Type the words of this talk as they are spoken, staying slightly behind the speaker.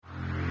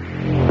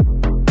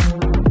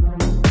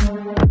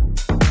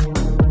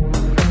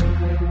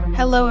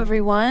Hello,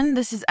 everyone.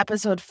 This is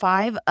episode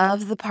 5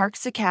 of the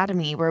Parks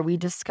Academy, where we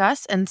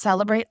discuss and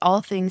celebrate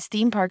all things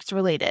theme parks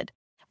related.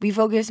 We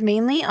focus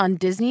mainly on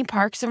Disney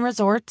parks and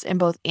resorts in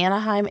both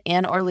Anaheim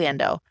and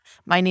Orlando.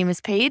 My name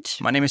is Paige.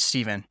 My name is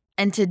Steven.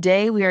 And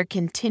today we are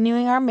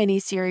continuing our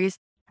mini-series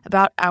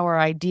about our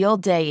ideal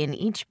day in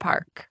each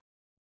park.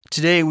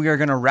 Today we are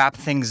going to wrap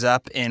things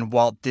up in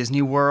Walt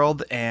Disney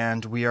World,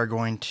 and we are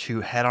going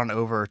to head on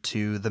over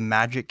to the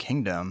Magic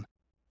Kingdom.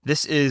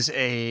 This is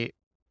a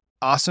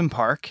awesome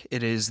park.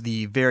 It is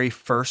the very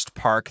first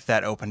park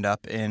that opened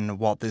up in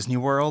Walt Disney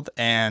World,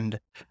 and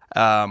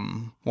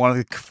one of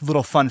the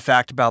little fun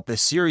fact about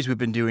this series we've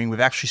been doing,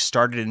 we've actually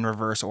started in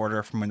reverse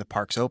order from when the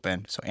parks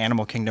opened. So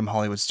Animal Kingdom,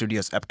 Hollywood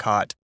Studios,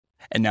 Epcot,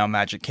 and now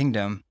Magic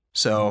Kingdom.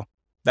 So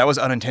that was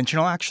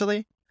unintentional,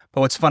 actually. But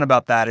what's fun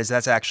about that is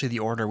that's actually the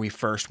order we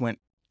first went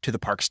to the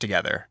parks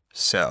together.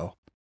 So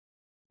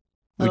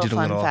we did a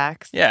little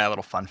facts. Yeah, a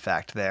little fun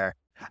fact there.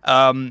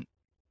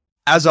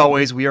 As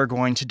always, we are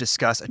going to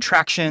discuss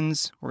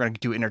attractions. We're going to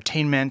do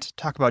entertainment,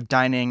 talk about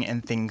dining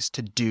and things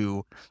to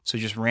do. So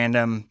just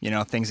random,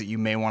 things that you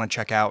may want to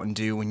check out and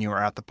do when you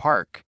are at the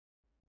park.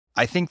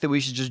 I think that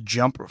we should just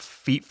jump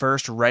feet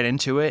first right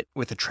into it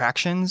with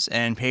attractions.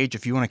 And Paige,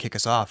 if you want to kick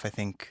us off, I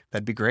think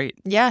that'd be great.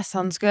 Yeah,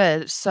 sounds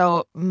good.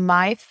 So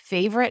my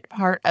favorite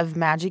part of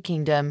Magic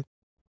Kingdom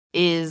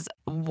is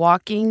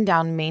walking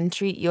down Main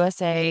Street,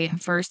 USA,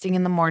 first thing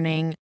in the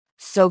morning,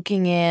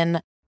 soaking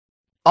in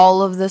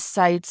all of the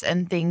sights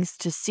and things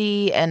to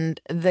see.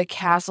 And the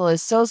castle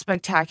is so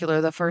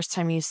spectacular the first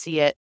time you see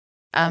it.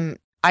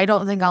 I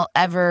don't think I'll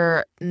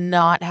ever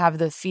not have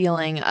the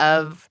feeling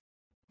of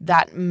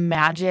that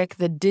magic,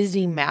 the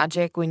Disney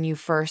magic, when you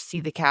first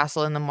see the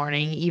castle in the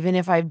morning. Even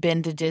if I've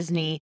been to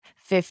Disney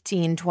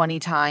 15, 20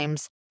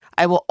 times,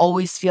 I will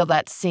always feel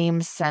that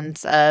same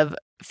sense of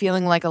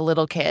feeling like a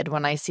little kid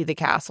when I see the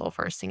castle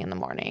first thing in the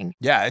morning.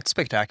 Yeah, it's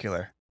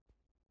spectacular.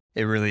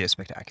 It really is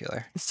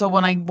spectacular. So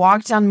when I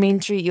walk down Main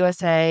Street,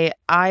 USA,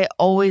 I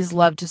always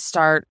love to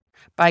start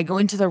by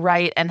going to the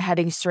right and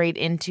heading straight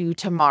into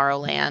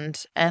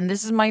Tomorrowland. And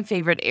this is my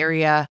favorite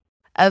area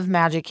of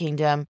Magic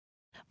Kingdom.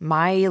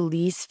 My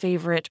least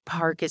favorite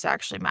park is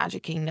actually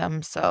Magic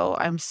Kingdom. So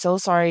I'm so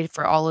sorry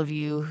for all of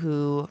you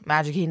who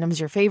Magic Kingdom is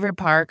your favorite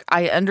park.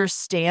 I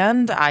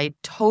understand. I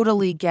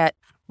totally get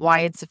why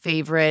it's a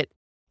favorite.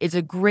 It's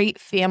a great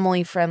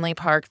family-friendly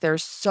park.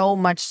 There's so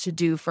much to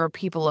do for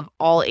people of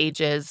all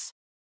ages.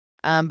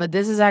 But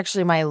this is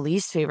actually my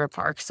least favorite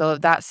park. So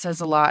that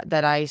says a lot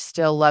that I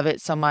still love it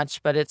so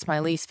much, but it's my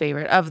least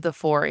favorite of the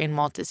 4 in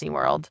Walt Disney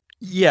World.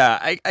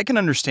 Yeah, I can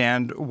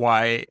understand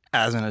why,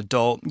 as an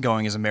adult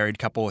going as a married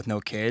couple with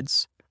no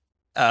kids,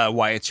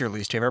 why it's your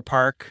least favorite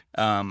park.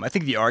 I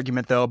think the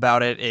argument, though,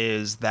 about it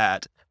is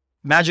that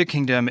Magic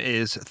Kingdom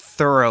is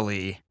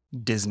thoroughly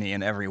Disney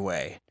in every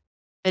way.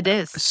 It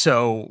is.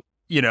 So,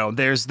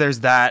 there's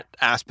that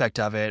aspect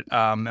of it.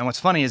 And what's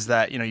funny is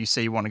that, you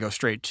say you want to go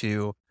straight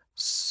to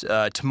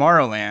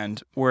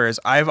Tomorrowland, whereas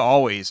I've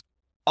always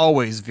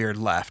veered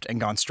left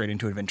and gone straight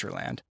into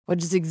Adventureland.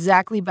 Which is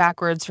exactly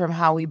backwards from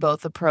how we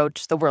both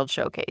approach the World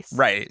Showcase.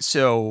 Right.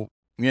 So,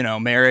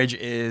 marriage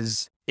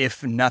is,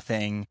 if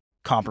nothing,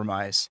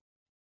 compromise.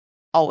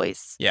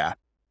 Always. Yeah.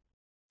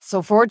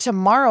 So for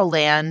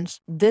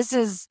Tomorrowland, this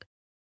is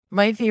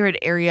my favorite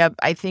area,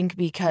 I think,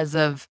 because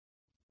of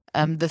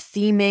the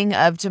theming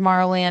of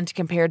Tomorrowland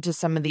compared to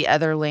some of the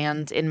other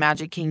lands in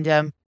Magic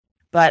Kingdom.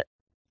 But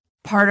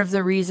part of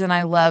the reason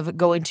I love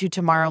going to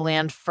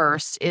Tomorrowland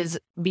first is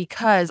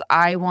because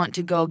I want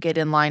to go get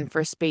in line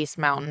for Space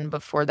Mountain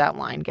before that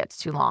line gets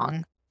too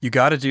long. You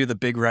got to do the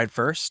big ride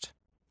first?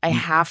 I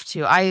have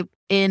to.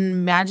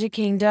 In Magic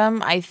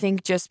Kingdom, I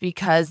think just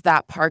because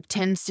that park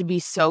tends to be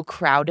so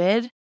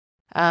crowded,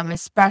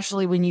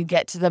 especially when you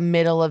get to the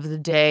middle of the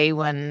day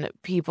when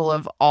people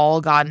have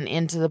all gotten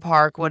into the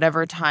park,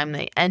 whatever time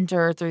they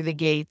enter through the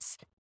gates.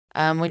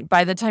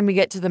 By the time we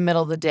get to the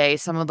middle of the day,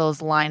 some of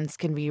those lines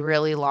can be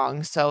really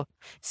long. So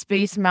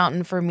Space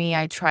Mountain for me,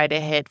 I try to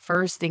hit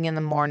first thing in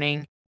the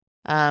morning.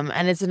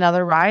 And it's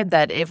another ride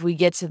that if we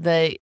get to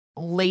the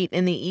late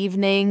in the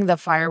evening, the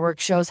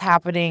fireworks show's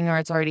happening or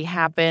it's already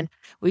happened,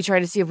 we try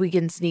to see if we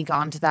can sneak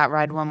onto that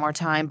ride one more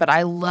time. But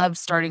I love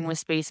starting with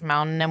Space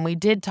Mountain. And we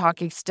did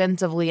talk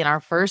extensively in our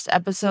first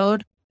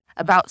episode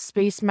about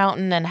Space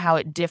Mountain and how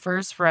it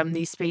differs from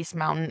the Space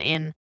Mountain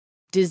in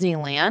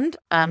Disneyland.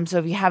 So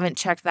if you haven't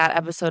checked that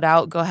episode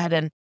out, go ahead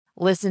and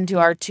listen to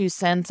our 2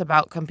 cents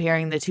about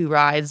comparing the two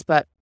rides.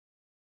 But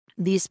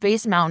the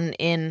Space Mountain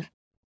in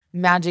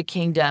Magic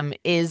Kingdom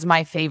is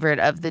my favorite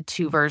of the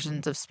 2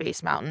 versions of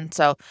Space Mountain.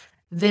 So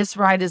this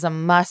ride is a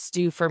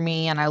must-do for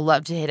me, and I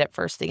love to hit it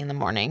first thing in the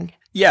morning.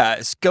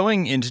 Yeah,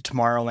 going into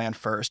Tomorrowland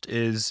first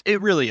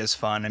it really is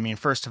fun. I mean,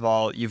 first of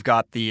all, you've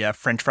got the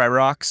French fry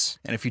rocks,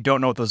 and if you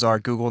don't know what those are,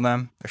 Google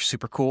them. They're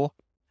super cool.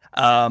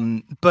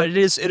 But it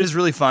is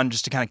really fun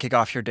just to kind of kick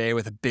off your day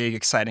with a big,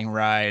 exciting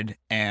ride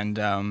and,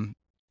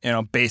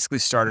 basically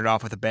start it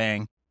off with a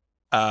bang.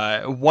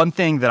 One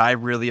thing that I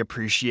really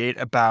appreciate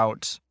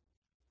about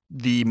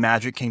the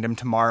Magic Kingdom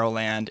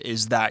Tomorrowland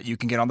is that you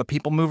can get on the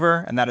People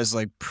Mover, and that is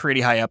like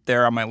pretty high up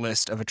there on my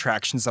list of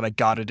attractions that I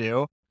gotta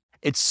do.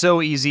 It's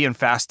so easy and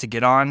fast to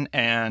get on,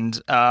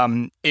 and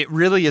it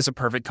really is a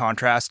perfect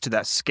contrast to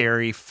that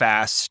scary,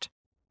 fast,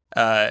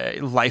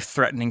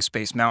 life-threatening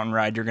Space Mountain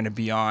ride you're going to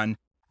be on.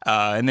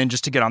 And then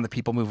just to get on the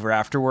People Mover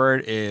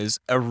afterward is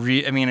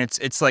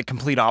it's like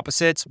complete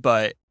opposites,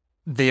 but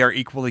they are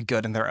equally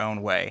good in their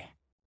own way.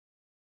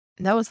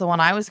 That was the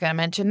one I was going to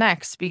mention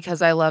next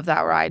because I love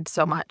that ride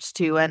so much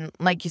too. And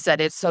like you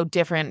said, it's so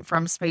different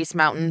from Space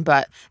Mountain,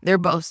 but they're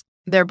both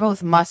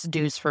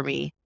must-dos for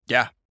me.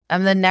 Yeah.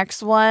 And the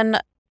next one,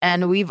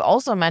 and we've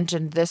also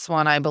mentioned this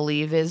one, I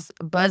believe, is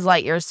Buzz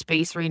Lightyear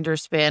Space Ranger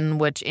Spin,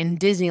 which in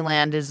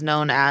Disneyland is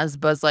known as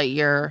Buzz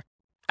Lightyear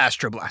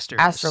Astro Blasters.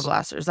 Astro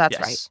Blasters, that's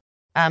Yes.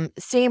 right.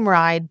 Same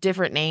ride,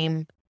 different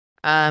name.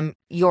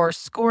 You're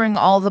scoring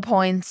all the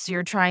points.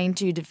 You're trying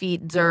to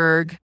defeat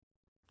Zurg.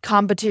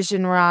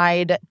 Competition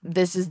ride.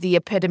 This is the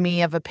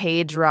epitome of a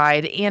page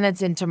ride, and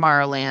it's in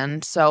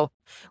Tomorrowland. So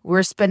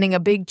we're spending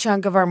a big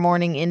chunk of our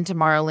morning in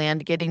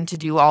Tomorrowland getting to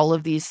do all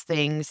of these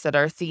things that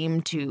are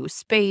themed to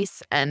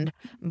space and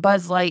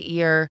Buzz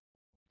Lightyear.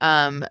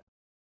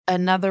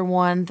 Another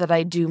one that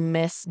I do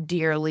miss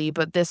dearly,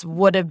 but this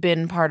would have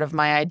been part of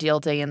my ideal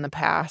day in the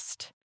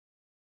past.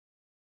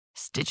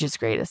 Stitch's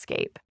Great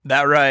Escape.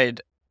 That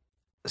ride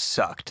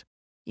sucked.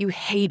 You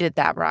hated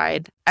that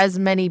ride, as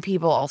many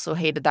people also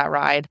hated that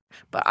ride,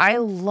 but I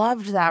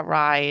loved that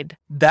ride.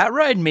 That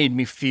ride made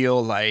me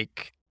feel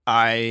like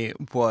I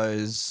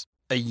was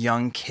a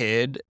young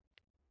kid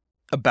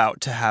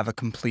about to have a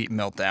complete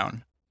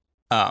meltdown.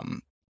 I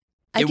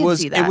can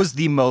see that. It was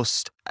the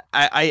most.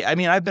 I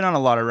mean, I've been on a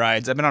lot of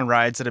rides. I've been on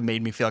rides that have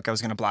made me feel like I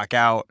was going to black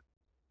out.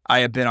 I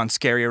have been on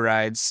scarier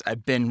rides.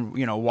 I've been,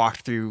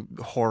 walked through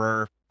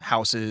horror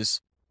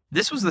houses.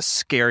 This was the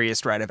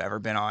scariest ride I've ever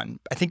been on.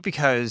 I think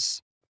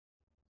because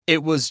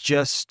it was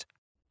just,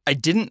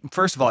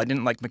 first of all, I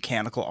didn't like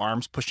mechanical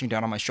arms pushing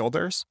down on my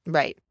shoulders.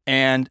 Right.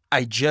 And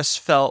I just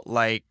felt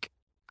like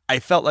I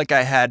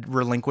had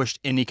relinquished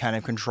any kind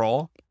of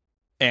control.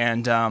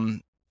 And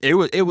it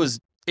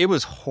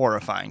was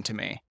horrifying to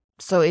me.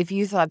 So if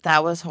you thought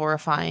that was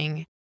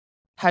horrifying,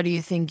 how do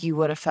you think you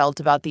would have felt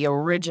about the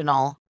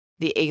original,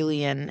 the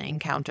alien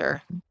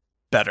encounter?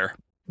 Better.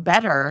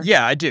 Better?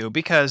 Yeah, I do.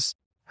 Because,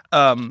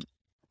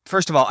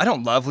 first of all, I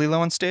don't love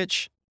Lilo and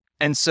Stitch.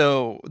 And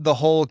so the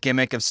whole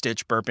gimmick of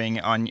Stitch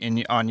burping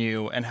on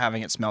you and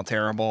having it smell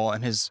terrible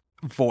and his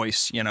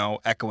voice,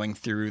 echoing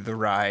through the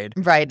ride.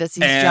 Right, as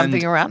he's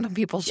jumping around on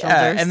people's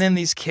shoulders. And then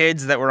these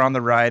kids that were on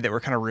the ride that were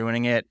kind of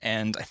ruining it,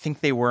 and I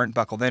think they weren't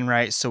buckled in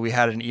right, so we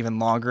had an even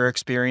longer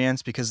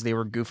experience because they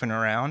were goofing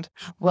around.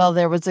 Well,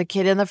 there was a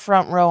kid in the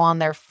front row on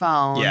their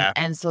phone,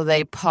 and so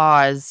they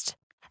paused,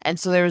 and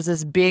so there was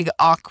this big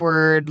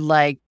awkward,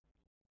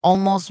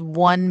 almost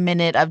 1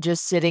 minute of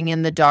just sitting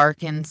in the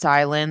dark in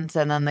silence,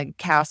 and then the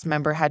cast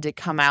member had to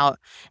come out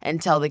and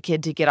tell the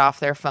kid to get off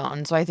their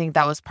phone. So I think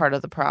that was part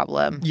of the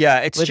problem. Yeah,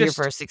 it's with just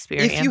your first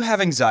experience. If you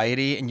have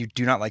anxiety and you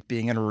do not like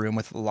being in a room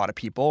with a lot of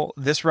people,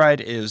 this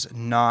ride is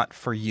not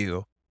for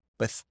you.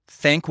 But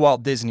thank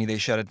Walt Disney they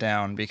shut it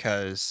down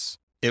because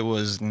it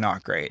was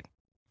not great.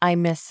 I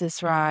miss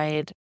this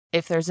ride.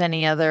 If there's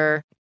any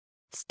other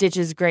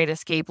Stitch's Great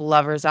Escape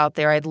lovers out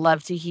there, I'd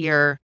love to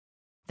hear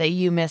that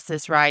you miss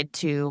this ride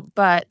too,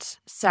 but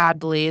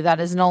sadly, that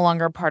is no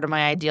longer part of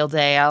my ideal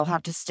day. I'll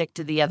have to stick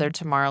to the other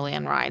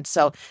Tomorrowland rides.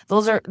 So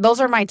those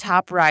are my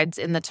top rides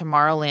in the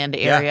Tomorrowland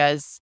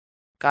areas.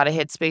 Gotta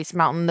hit Space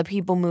Mountain, the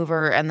People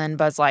Mover, and then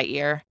Buzz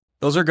Lightyear.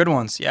 Those are good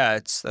ones. Yeah,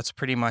 that's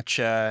pretty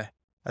much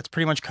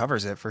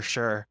covers it for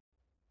sure.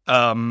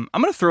 I'm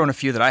gonna throw in a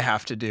few that I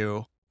have to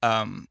do.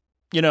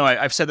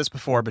 I've said this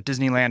before, but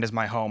Disneyland is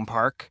my home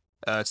park.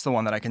 It's the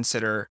one that I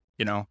consider,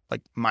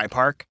 like my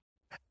park,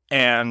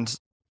 and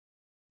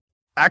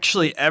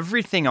actually,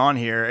 everything on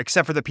here,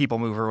 except for the People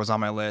Mover, was on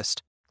my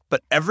list.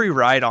 But every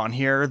ride on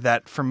here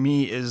that, for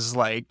me, is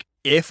like,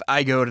 if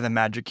I go to the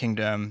Magic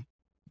Kingdom,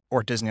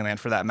 or Disneyland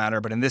for that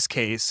matter, but in this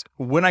case,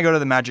 when I go to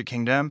the Magic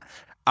Kingdom,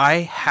 I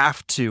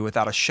have to,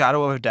 without a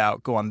shadow of a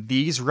doubt, go on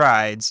these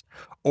rides,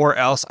 or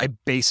else I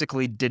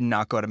basically did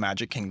not go to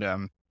Magic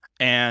Kingdom.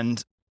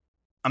 And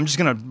I'm just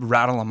going to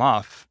rattle them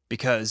off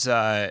because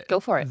go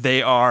for it.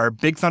 They are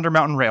Big Thunder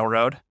Mountain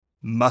Railroad,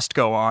 must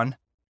go on.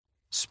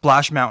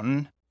 Splash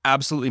Mountain,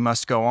 absolutely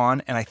must go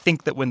on. And I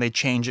think that when they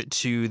change it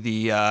to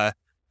the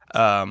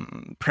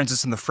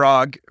Princess and the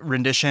Frog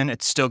rendition,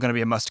 it's still going to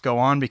be a must go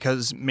on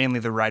because mainly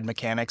the ride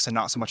mechanics and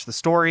not so much the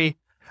story.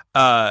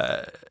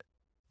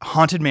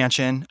 Haunted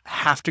Mansion,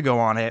 have to go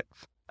on it.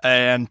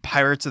 And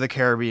Pirates of the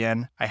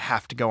Caribbean, I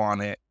have to go on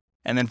it.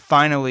 And then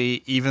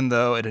finally, even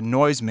though it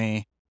annoys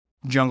me,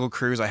 Jungle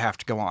Cruise, I have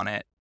to go on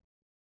it.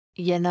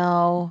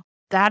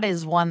 That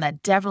is one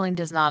that definitely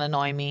does not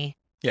annoy me.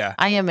 Yeah.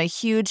 I am a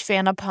huge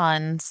fan of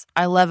puns.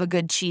 I love a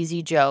good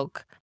cheesy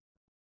joke.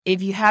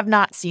 If you have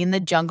not seen the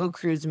Jungle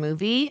Cruise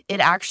movie, it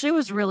actually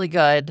was really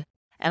good.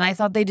 And I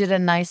thought they did a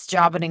nice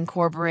job at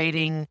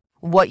incorporating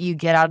what you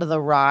get out of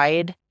the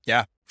ride.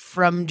 Yeah.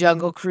 from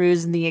Jungle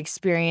Cruise and the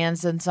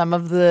experience and some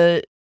of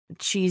the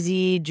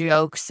cheesy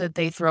jokes that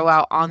they throw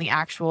out on the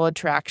actual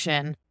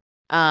attraction.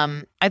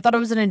 I thought it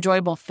was an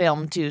enjoyable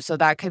film too, so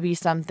that could be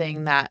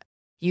something that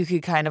you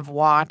could kind of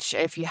watch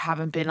if you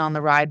haven't been on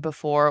the ride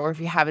before or if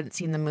you haven't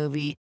seen the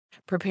movie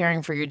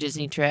preparing for your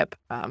Disney trip.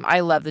 I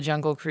love the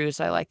Jungle Cruise.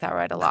 I like that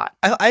ride a lot.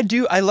 I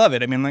do. I love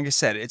it. I mean, like I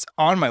said, it's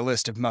on my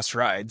list of must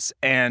rides.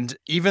 And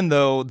even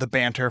though the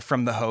banter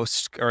from the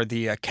host or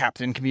the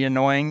captain can be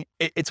annoying,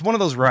 it's one of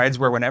those rides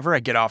where whenever I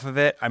get off of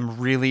it, I'm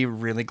really,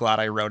 really glad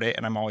I rode it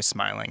and I'm always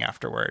smiling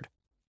afterward.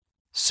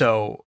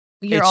 So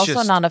You're it's also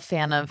just- not a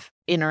fan of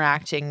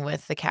interacting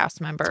with the cast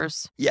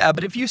members. Yeah,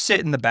 but if you sit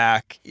in the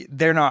back,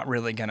 they're not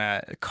really going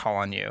to call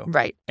on you.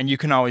 Right. And you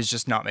can always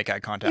just not make eye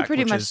contact. You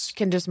pretty which much is,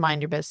 can just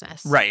mind your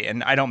business. Right.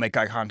 And I don't make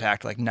eye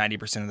contact like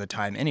 90% of the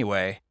time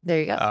anyway. There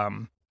you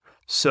go.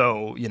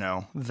 So, you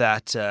know,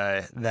 that's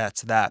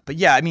that. But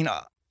yeah, I mean,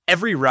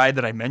 every ride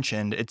that I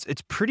mentioned, it's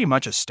pretty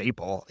much a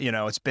staple. You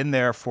know, it's been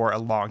there for a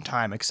long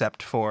time,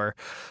 except for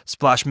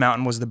Splash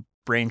Mountain was the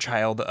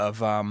brainchild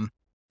of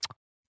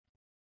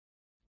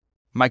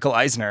Michael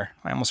Eisner.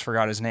 I almost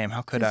forgot his name.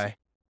 How could I?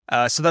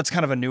 So that's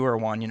kind of a newer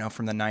one, you know,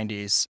 from the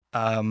 90s.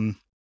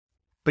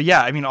 But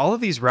yeah, I mean, all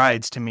of these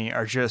rides to me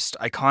are just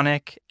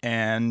iconic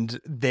and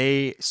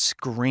they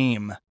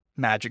scream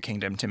Magic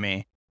Kingdom to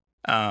me.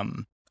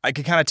 I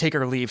could kind of take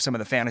or leave some of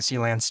the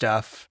Fantasyland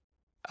stuff.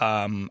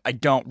 I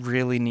don't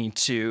really need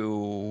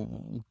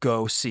to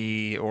go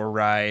see or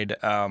ride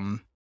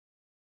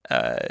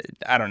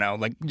I don't know,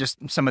 like just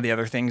some of the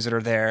other things that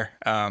are there,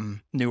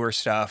 newer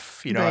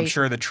stuff. You know, I'm Right.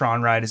 sure the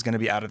Tron ride is going to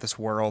be out of this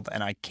world,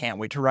 and I can't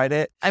wait to ride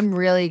it. I'm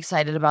really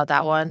excited about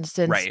that one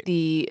since Right.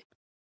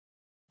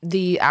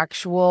 the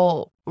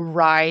actual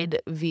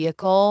ride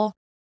vehicle,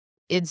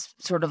 it's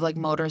sort of like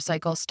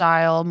motorcycle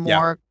style,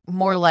 Yeah.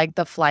 more like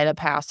the Flight of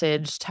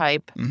Passage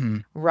type Mm-hmm.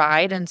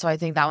 ride. And so I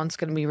think that one's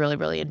going to be really,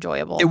 really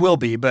enjoyable. It will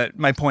be, but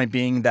my point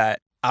being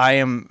that I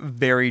am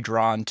very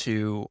drawn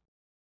to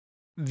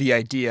the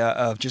idea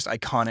of just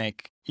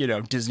iconic, you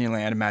know,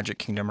 Disneyland and Magic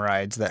Kingdom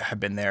rides that have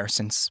been there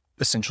since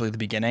essentially the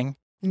beginning.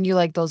 And you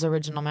like those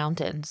original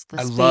mountains, the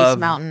I Space love-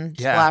 Mountain,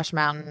 yeah. Splash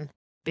Mountain,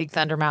 Big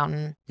Thunder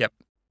Mountain.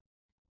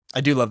 I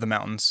do love the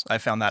mountains. I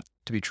found that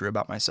to be true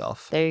about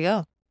myself. There you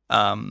go.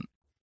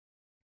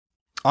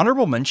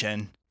 Honorable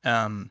mention,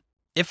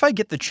 if I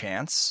get the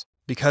chance,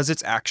 because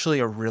it's actually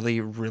a really,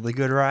 really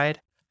good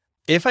ride,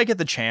 if I get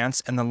the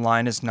chance and the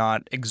line is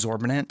not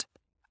exorbitant,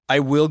 I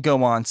will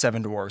go on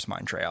Seven Dwarfs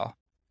Mine Trail.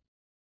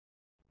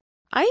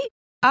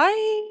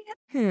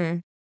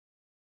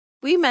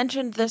 We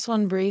mentioned this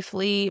one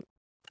briefly.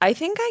 I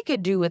think I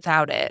could do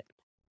without it.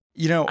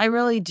 You know, I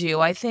really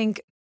do. I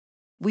think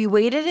we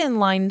waited in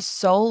line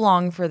so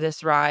long for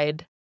this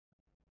ride.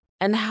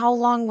 And how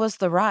long was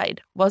the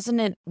ride? Wasn't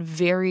it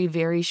very,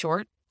 very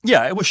short?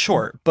 yeah, it was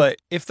short, but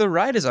if the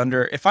ride is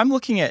under, if I'm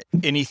looking at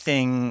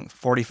anything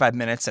 45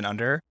 minutes and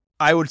under,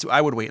 I would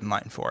wait in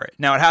line for it.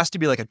 Now it has to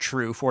be like a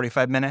true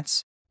 45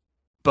 minutes,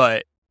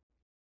 but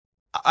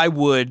I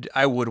would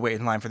wait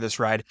in line for this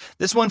ride.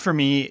 This one for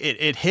me,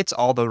 it hits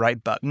all the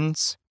right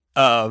buttons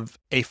of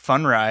a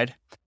fun ride,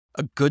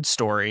 a good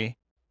story,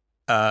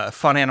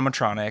 fun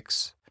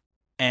animatronics,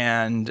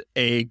 and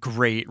a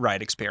great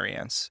ride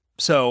experience.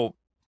 So,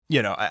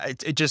 you know,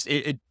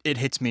 it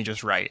hits me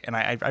just right, and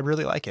I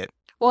really like it.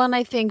 Well, and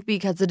I think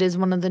because it is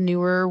one of the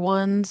newer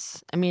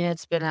ones, I mean,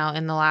 it's been out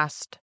in the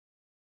last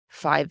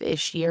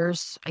 5-ish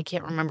years. I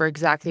can't remember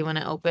exactly when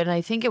it opened.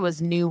 I think it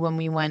was new when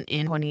we went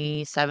in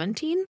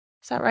 2017.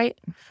 Is that right?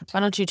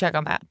 Why don't you check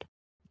on that?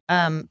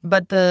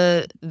 But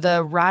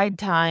the ride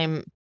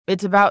time,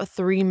 it's about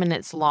 3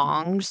 minutes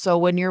long. So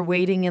when you're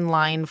waiting in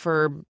line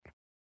for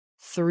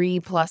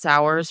 3+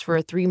 hours for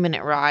a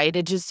 3-minute ride,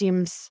 it just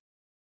seems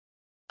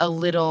a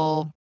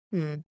little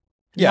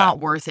Yeah, not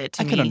worth it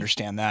to I me. can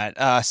understand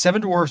that.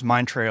 Seven Dwarfs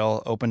Mine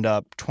Trail opened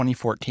up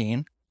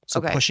 2014, so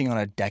Okay. pushing on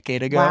a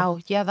decade ago. Wow.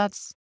 Yeah,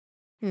 that's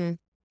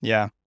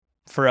Yeah,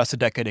 for us, a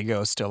decade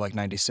ago is still like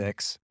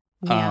 96.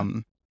 yeah.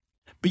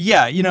 But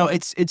yeah, you know,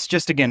 it's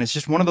just, again, it's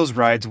just one of those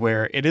rides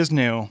where it is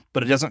new,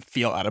 but it doesn't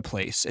feel out of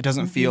place. It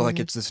doesn't feel like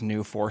Mhm. it's this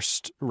new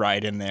forced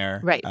ride in there.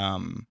 Right.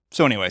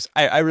 So anyways,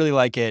 I really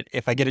like it.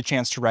 If I get a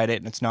chance to ride it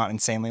and it's not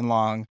insanely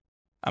long,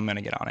 I'm going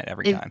to get on it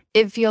every time.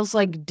 It feels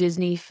like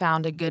Disney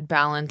found a good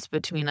balance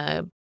between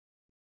a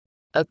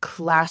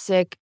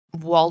classic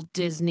Walt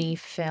Disney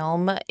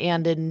film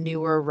and a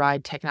newer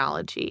ride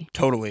technology.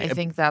 Totally. I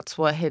think that's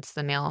what hits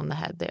the nail on the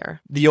head there.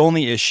 The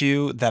only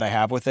issue that I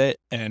have with it,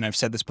 and I've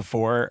said this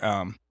before,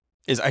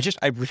 is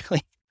I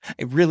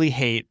really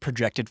hate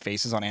projected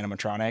faces on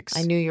animatronics.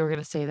 I knew you were going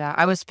to say that.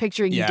 I was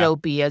picturing Yeah.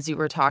 Dopey as you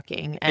were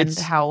talking and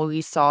It's- how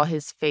we saw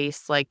his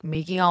face, like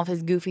making all of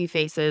his goofy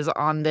faces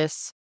on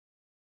this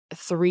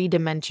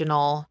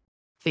 3-dimensional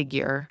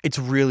figure. It's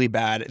really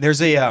bad.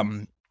 There's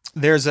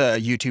a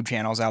YouTube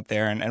channels out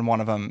there, and one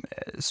of them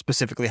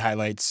specifically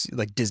highlights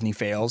like Disney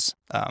fails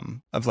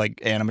of like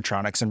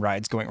animatronics and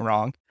rides going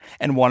wrong.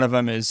 And one of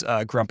them is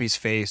Grumpy's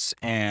face,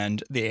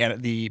 and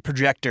the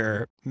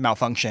projector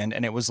malfunctioned,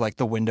 and it was like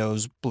the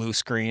Windows blue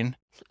screen.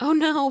 Oh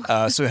no.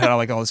 So he had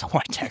like all this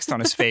white text on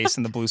his face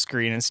and the blue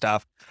screen and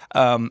stuff.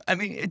 I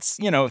mean, it's,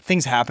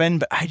 things happen,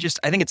 but I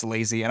think it's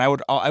lazy. And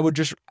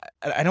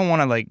I don't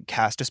want to like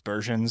cast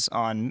aspersions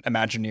on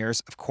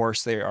Imagineers. Of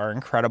course, they are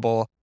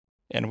incredible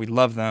and we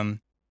love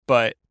them.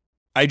 But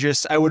I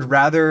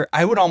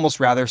would almost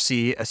rather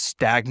see a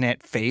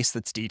stagnant face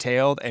that's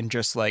detailed and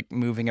just like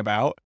moving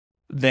about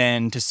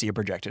than to see a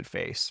projected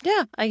face.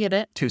 Yeah, I get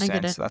it. 2 I get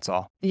cents, it. that's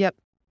all. Yep.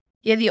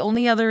 Yeah, the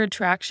only other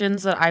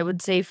attractions that I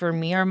would say for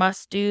me are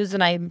must-dos,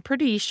 and I'm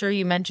pretty sure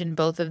you mentioned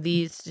both of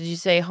these. Did you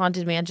say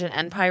Haunted Mansion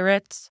and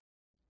Pirates?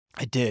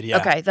 I did, yeah.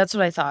 Okay, that's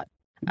what I thought.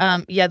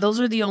 Yeah, those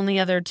are the only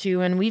other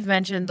two, and we've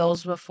mentioned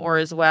those before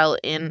as well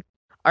in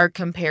our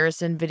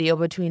comparison video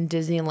between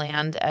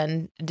Disneyland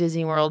and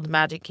Disney World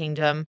Magic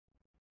Kingdom.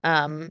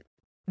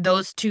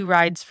 Those two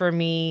rides for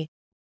me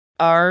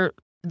are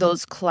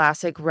those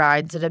classic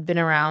rides that have been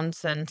around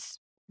since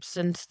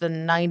the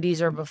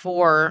 90s or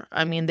before.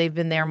 I mean, they've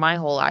been there my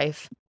whole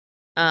life.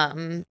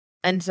 And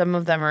some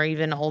of them are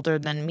even older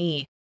than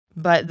me.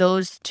 But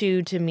those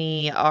two to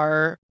me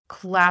are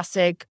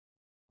classic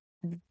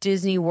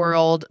Disney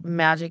World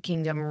Magic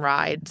Kingdom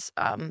rides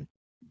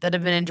that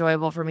have been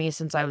enjoyable for me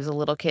since I was a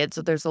little kid.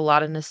 So there's a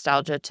lot of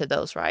nostalgia to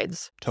those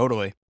rides.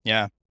 Totally.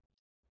 Yeah.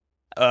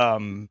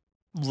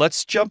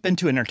 Let's jump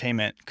into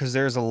entertainment because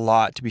there's a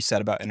lot to be said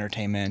about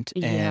entertainment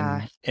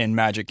in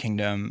Magic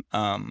Kingdom.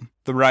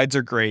 The rides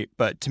are great,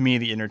 but to me,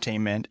 the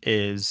entertainment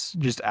is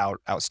just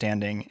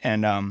outstanding.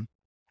 And, I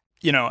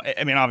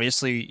mean,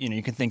 obviously,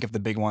 you can think of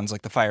the big ones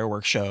like the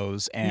fireworks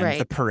shows and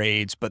the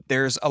parades, but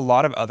there's a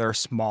lot of other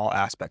small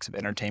aspects of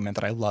entertainment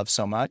that I love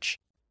so much.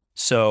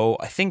 So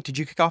I think, did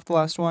you kick off the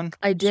last one?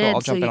 I did. So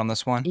I'll jump in on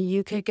this one.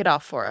 You kick it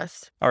off for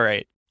us. All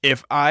right.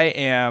 If I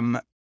am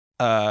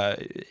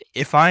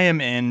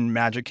in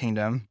Magic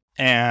Kingdom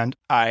and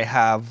I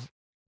have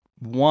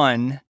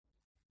one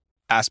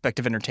aspect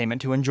of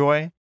entertainment to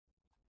enjoy,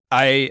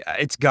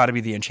 it's got to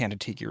be the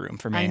Enchanted Tiki Room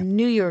for me. I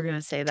knew you were going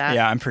to say that.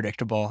 Yeah, I'm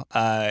predictable.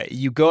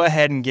 You go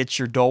ahead and get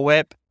your Dole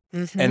Whip,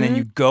 and then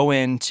you go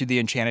into the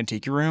Enchanted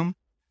Tiki Room.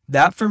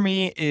 That for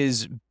me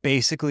is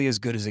basically as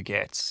good as it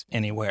gets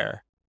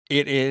anywhere.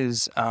 It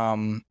is.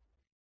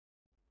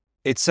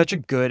 It's such a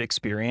good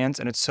experience,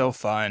 and it's so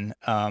fun.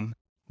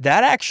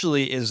 That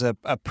actually is a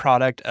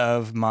product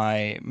of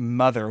my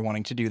mother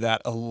wanting to do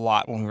that a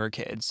lot when we were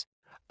kids.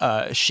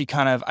 I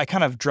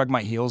kind of drug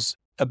my heels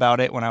about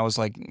it when I was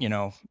like,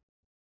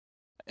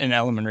 in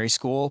elementary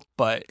school,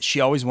 but she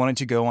always wanted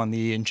to go on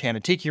the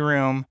Enchanted Tiki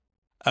Room.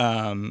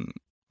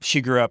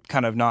 She grew up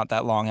kind of not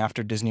that long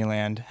after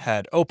Disneyland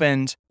had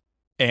opened,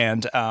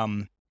 and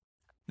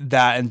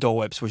that and Dole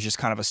Whips was just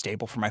kind of a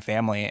staple for my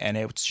family, and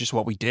it was just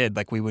what we did.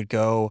 Like we would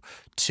go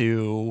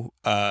to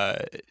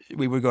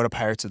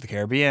Pirates of the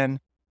Caribbean,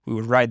 we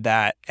would ride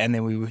that, and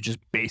then we would just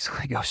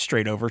basically go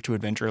straight over to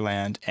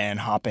Adventureland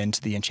and hop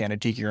into the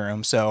Enchanted Tiki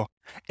Room. So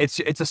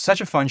it's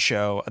such a fun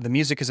show. The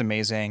music is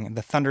amazing.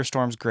 The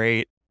thunderstorm's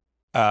great.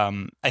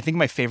 I think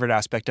my favorite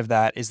aspect of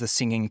that is the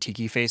singing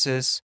tiki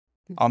faces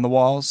on the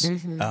walls.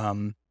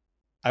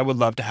 I would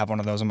love to have one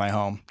of those in my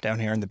home down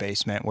here in the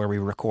basement where we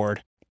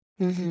record.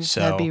 So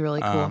that'd be really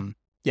cool.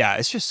 Yeah,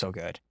 it's just so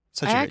good.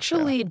 Such a I great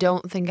actually show.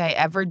 don't think I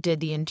ever did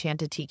the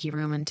Enchanted Tiki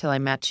Room until I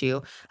met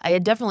you. I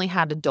had definitely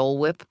had a Dole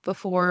Whip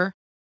before,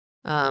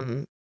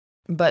 but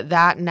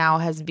that now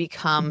has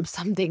become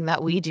something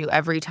that we do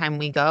every time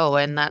we go,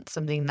 and that's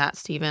something that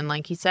Steven,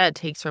 like he said,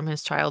 takes from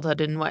his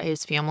childhood and what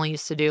his family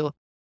used to do.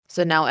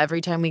 So now every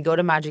time we go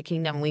to Magic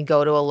Kingdom, we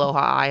go to Aloha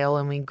Isle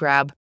and we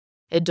grab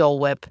a Dole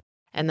Whip.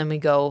 And then we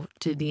go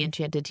to the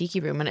Enchanted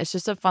Tiki Room, and it's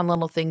just a fun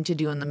little thing to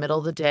do in the middle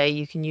of the day.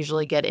 You can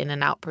usually get in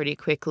and out pretty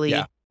quickly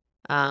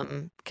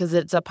because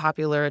it's a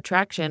popular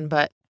attraction,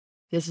 but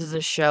this is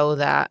a show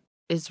that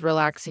is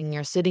relaxing.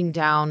 You're sitting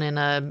down in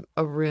a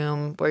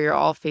room where you're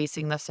all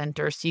facing the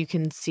center, so you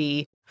can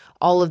see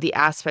all of the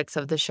aspects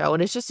of the show,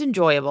 and it's just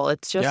enjoyable.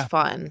 It's just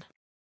fun.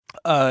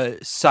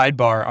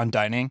 Sidebar on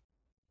dining,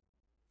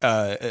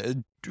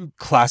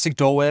 classic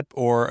Dole Whip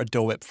or a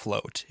Dole Whip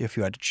float, if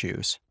you had to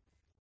choose.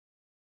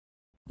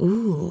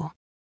 Ooh.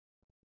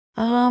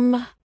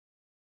 I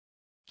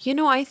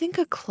think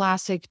a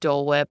classic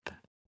Dole Whip.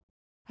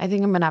 I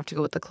think I'm going to have to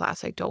go with the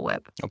classic Dole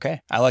Whip.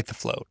 Okay. I like the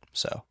float,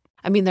 so.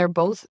 I mean, they're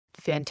both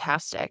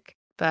fantastic,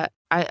 but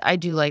I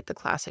do like the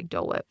classic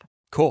Dole Whip.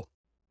 Cool.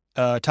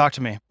 Talk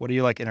to me. What do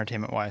you like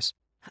entertainment-wise?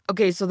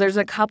 Okay, so there's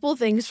a couple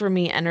things for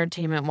me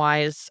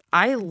entertainment-wise.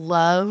 I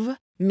love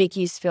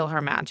Mickey's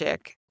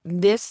PhilharMagic.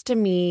 This, to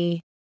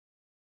me,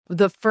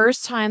 the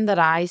first time that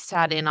I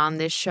sat in on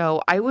this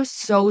show, I was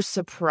so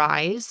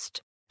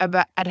surprised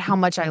at how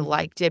much I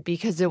liked it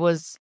because it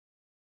was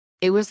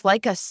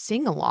like a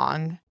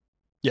sing-along.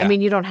 Yeah. I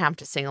mean, you don't have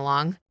to sing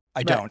along.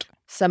 I don't.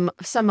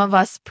 Some of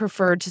us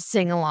prefer to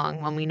sing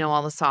along when we know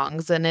all the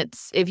songs. And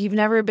if you've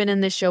never been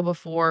in this show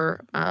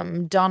before,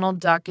 Donald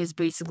Duck is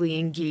basically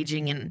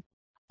engaging in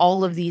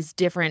all of these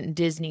different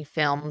Disney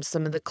films,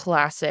 some of the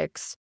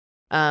classics.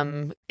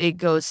 It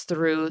goes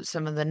through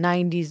some of the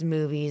 90s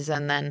movies,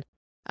 and then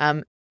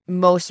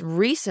most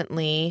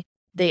recently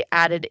they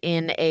added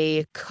in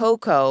a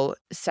Coco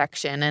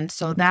section. And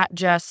so that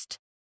just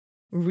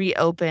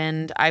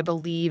reopened, I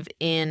believe,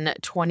 in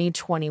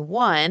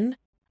 2021.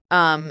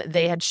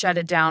 They had shut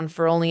it down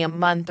for only a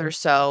month or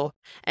so.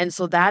 And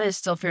so that is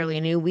still fairly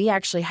new. We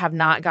actually have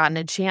not gotten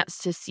a chance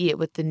to see it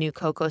with the new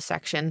Coco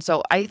section.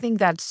 So I think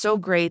that's so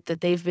great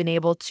that they've been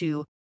able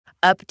to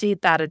update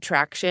that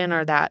attraction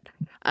or that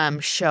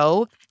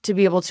show to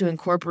be able to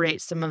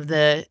incorporate some of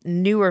the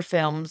newer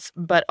films,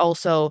 but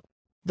also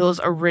those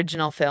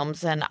original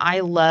films. And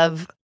I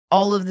love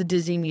all of the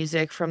Disney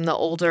music from the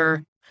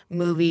older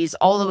movies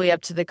all the way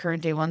up to the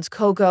current day ones.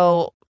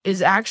 Coco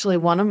is actually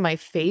one of my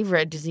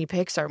favorite Disney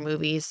Pixar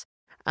movies.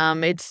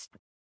 It's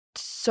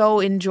so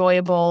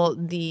enjoyable.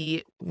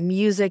 The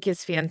music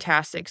is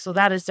fantastic. So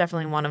that is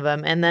definitely one of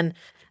them. And then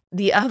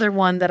the other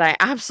one that I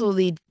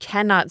absolutely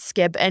cannot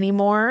skip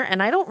anymore,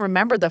 and I don't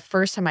remember the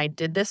first time I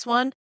did this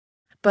one,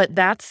 but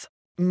that's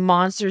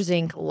Monsters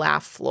Inc.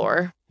 Laugh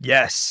Floor.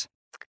 Yes.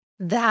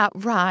 That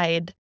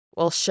that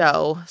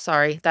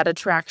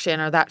attraction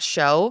or that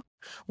show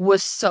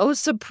was so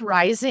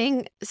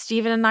surprising.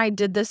 Steven and I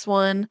did this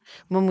one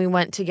when we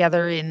went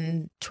together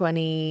in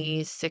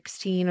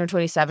 2016 or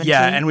 2017.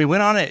 Yeah, and we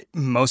went on it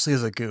mostly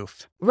as a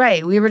goof.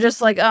 Right. We were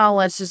just like, oh,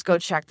 let's just go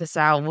check this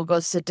out. We'll go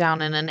sit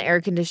down in an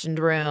air-conditioned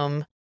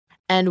room.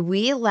 And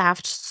we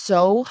laughed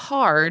so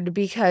hard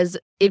because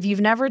if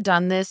you've never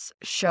done this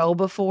show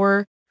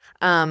before,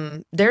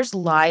 there's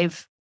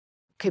live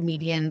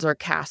comedians or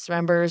cast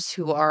members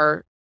who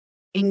are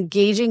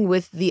engaging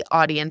with the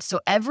audience.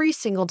 So every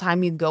single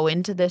time you go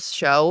into this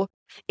show,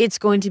 it's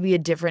going to be a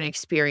different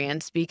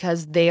experience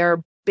because they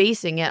are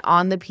basing it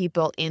on the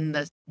people in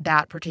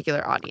that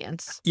particular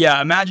audience. Yeah,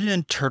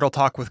 imagine Turtle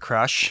Talk with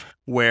Crush,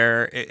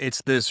 where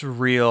it's this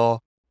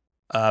real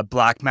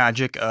black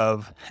magic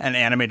of an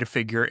animated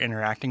figure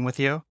interacting with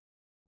you.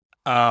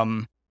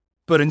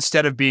 But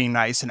instead of being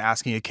nice and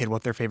asking a kid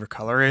what their favorite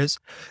color is,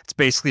 it's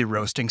basically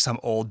roasting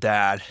some old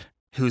dad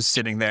who's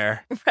sitting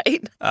there.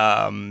 Right.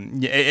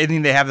 I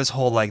think they have this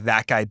whole like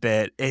that guy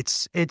bit.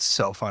 It's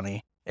so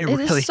funny. It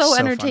really is so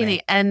entertaining.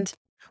 Funny. And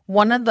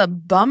one of the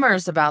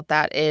bummers about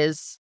that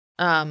is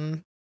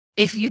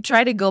if you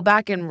try to go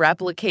back and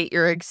replicate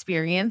your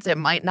experience, it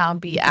might not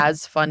be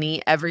as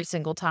funny every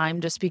single time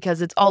just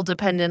because it's all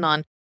dependent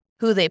on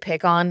who they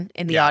pick on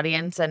in the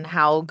audience and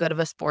how good of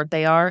a sport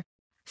they are.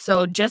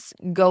 So just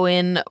go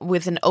in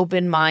with an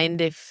open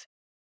mind if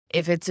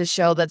it's a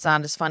show that's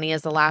not as funny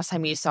as the last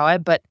time you saw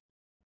it. But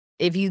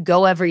if you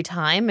go every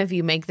time, if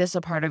you make this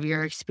a part of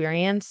your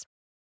experience,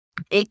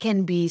 it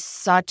can be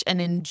such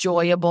an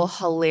enjoyable,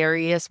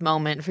 hilarious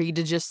moment for you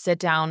to just sit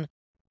down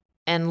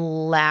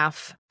and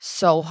laugh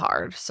so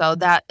hard. So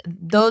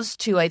those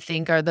two, I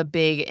think, are the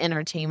big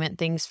entertainment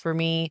things for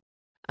me.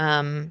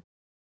 One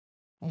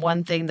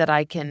thing that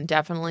I can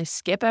definitely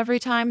skip every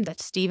time that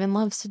Steven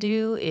loves to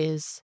do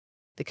is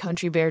the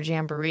Country Bear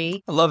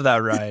Jamboree. I love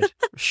that ride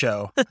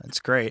show. That's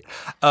great.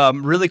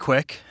 Really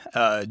quick,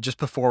 just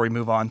before we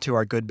move on to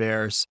our good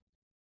bears,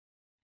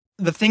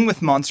 the thing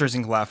with Monsters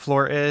Inc. Laugh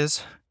Floor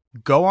is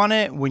go on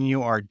it when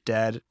you are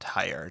dead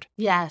tired.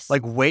 Yes.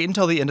 Like wait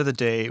until the end of the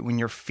day when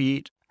your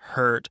feet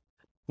hurt,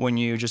 when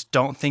you just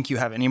don't think you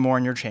have any more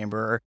in your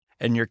chamber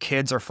and your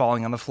kids are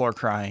falling on the floor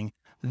crying.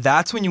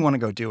 That's when you want to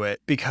go do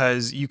it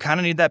because you kind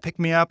of need that pick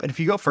me up. And if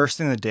you go first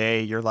thing in the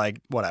day, you're like,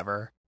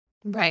 whatever.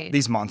 Right.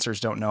 These monsters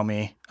don't know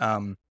me.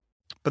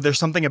 But there's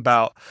something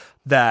about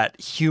that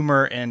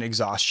humor and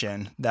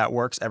exhaustion that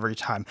works every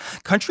time.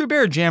 Country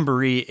Bear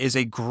Jamboree is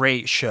a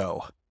great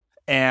show.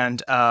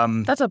 And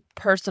that's a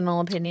personal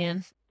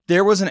opinion.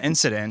 There was an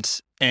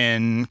incident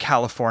in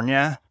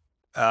California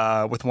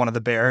with one of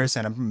the bears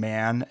and a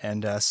man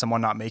and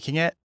someone not making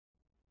it.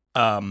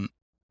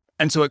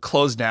 And so it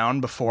closed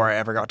down before I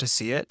ever got to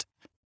see it.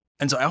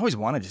 And so I always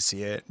wanted to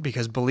see it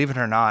because, believe it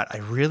or not, I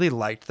really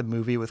liked the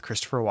movie with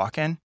Christopher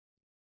Walken.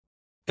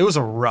 It was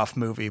a rough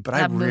movie, but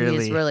I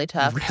really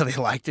tough. Really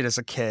liked it as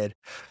a kid.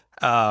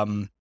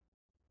 Oh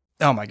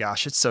my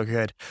gosh, it's so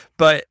good.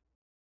 But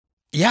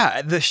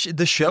yeah, the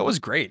show was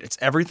great. It's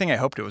everything I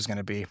hoped it was going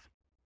to be.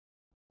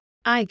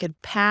 I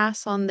could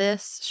pass on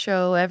this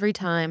show every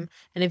time.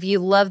 And if you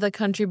love the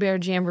Country Bear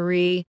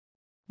Jamboree,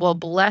 well,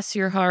 bless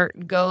your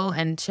heart, go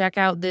and check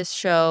out this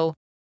show.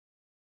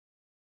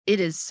 It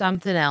is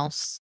something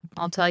else.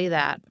 I'll tell you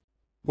that.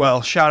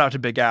 Well, shout out to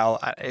Big Al.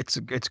 It's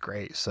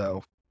great.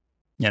 So,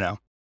 you know.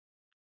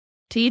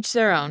 To each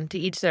their own. To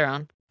each their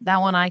own.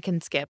 That one I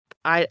can skip.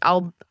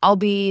 I'll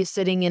be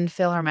sitting in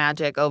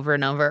PhilharMagic over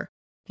and over,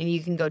 and you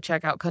can go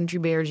check out Country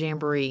Bear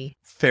Jamboree.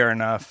 Fair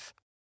enough.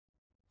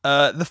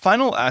 The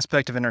final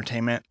aspect of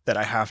entertainment that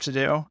I have to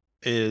do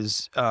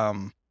is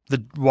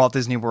the Walt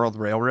Disney World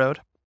Railroad.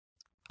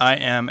 I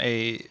am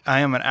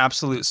an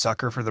absolute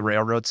sucker for the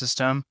railroad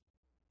system.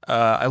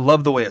 I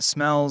love the way it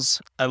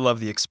smells. I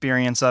love the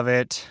experience of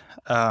it.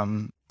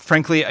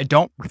 Frankly, I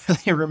don't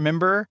really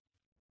remember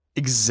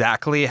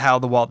exactly how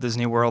the Walt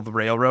Disney World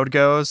Railroad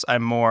goes.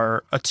 I'm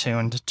more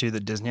attuned to the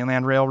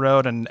Disneyland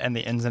Railroad and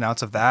the ins and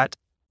outs of that.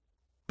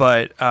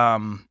 But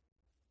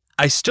I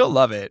I still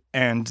love it,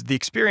 and the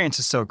experience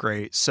is so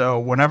great. So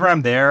whenever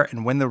I'm there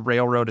and when the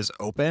railroad is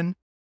open,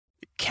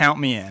 count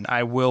me in.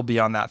 I will be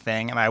on that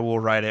thing, and I will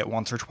ride it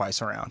once or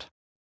twice around.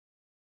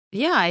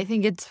 Yeah, I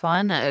think it's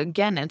fun.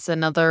 Again, it's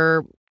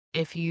another,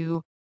 if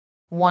you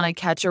want to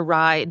catch a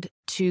ride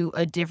to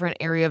a different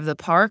area of the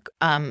park,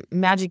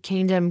 Magic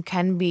Kingdom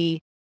can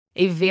be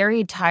a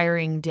very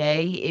tiring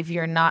day if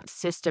you're not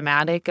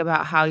systematic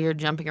about how you're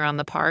jumping around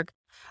the park.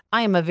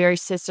 I am a very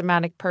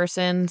systematic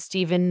person.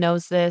 Steven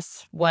knows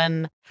this.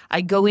 When I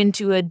go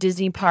into a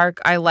Disney park,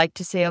 I like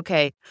to say,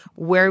 okay,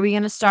 where are we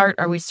going to start?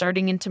 Are we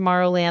starting in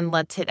Tomorrowland?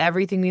 Let's hit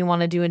everything we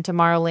want to do in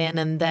Tomorrowland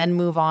and then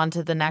move on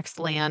to the next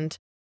land,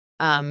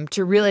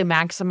 to really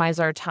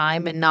maximize our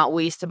time and not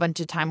waste a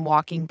bunch of time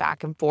walking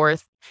back and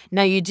forth.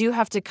 Now, you do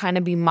have to kind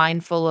of be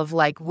mindful of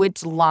like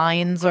which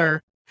lines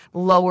are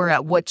lower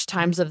at which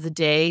times of the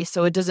day.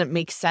 So it doesn't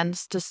make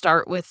sense to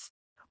start with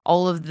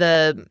all of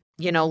the,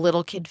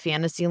 little kid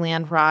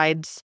Fantasyland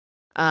rides,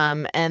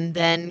 and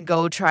then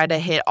go try to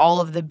hit all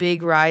of the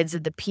big rides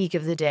at the peak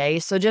of the day.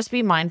 So just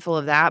be mindful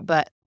of that.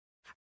 But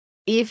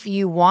if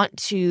you want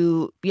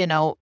to,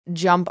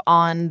 jump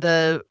on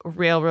the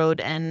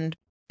railroad and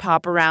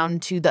pop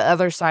around to the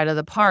other side of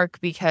the park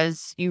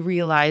because you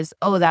realize,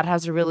 oh, that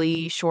has a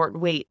really short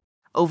wait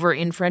over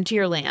in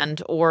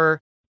Frontierland,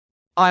 or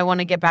oh, I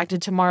want to get back to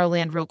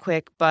Tomorrowland real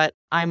quick, but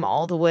I'm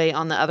all the way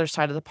on the other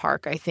side of the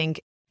park. I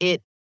think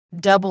it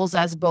doubles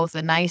as both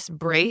a nice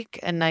break,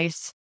 a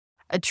nice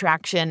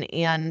attraction,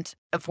 and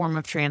a form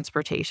of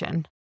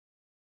transportation.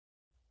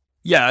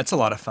 Yeah, it's a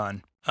lot of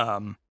fun.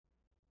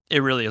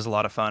 It really is a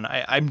lot of fun.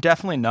 I'm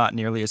definitely not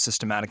nearly as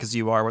systematic as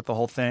you are with the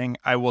whole thing.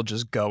 I will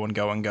just go and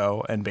go and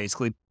go and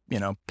basically,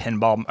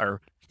 pinball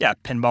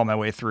my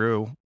way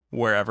through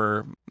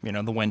wherever,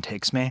 the wind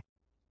takes me.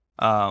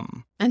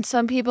 And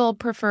some people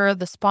prefer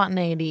the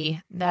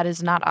spontaneity. That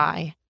is not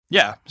I.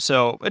 Yeah,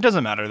 so it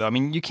doesn't matter though. I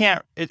mean,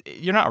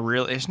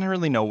 there's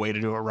really no way to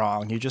do it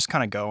wrong. You just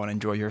kind of go and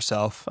enjoy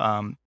yourself.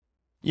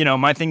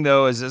 My thing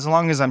though is as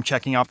long as I'm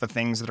checking off the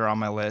things that are on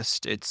my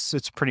list,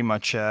 it's pretty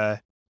much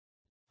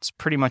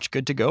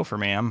good to go for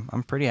me.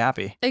 I'm pretty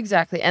happy.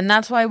 Exactly. And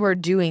that's why we're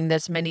doing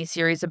this mini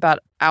series about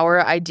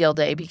our ideal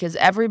day, because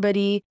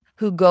everybody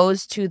who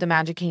goes to the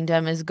Magic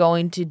Kingdom is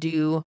going to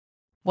do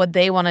what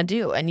they want to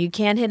do. And you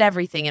can't hit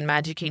everything in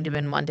Magic Kingdom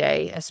in one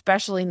day,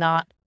 especially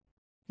not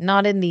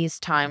in these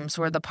times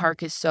where the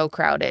park is so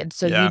crowded.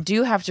 So Yeah. you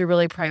do have to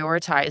really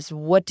prioritize,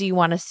 what do you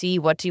want to see?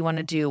 What do you want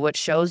to do? What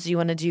shows do you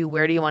want to do?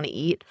 Where do you want to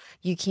eat?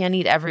 You can't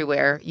eat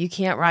everywhere. You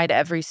can't ride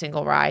every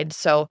single ride.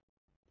 So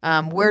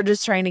we're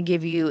just trying to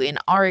give you, in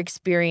our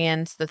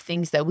experience, the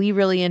things that we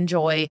really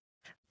enjoy,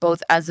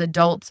 both as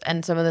adults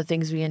and some of the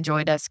things we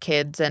enjoyed as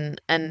kids,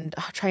 and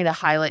trying to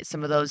highlight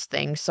some of those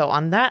things. So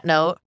on that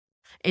note,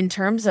 in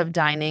terms of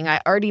dining, I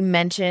already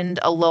mentioned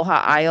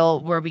Aloha Isle,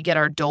 where we get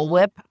our Dole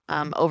Whip,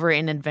 over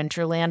in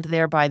Adventureland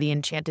there by the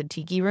Enchanted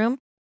Tiki Room.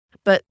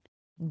 But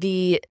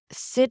the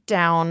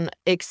sit-down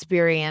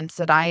experience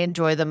that I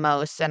enjoy the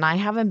most, and I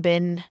haven't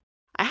been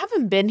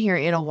here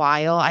in a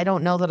while. I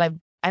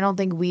don't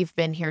think we've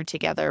been here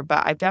together,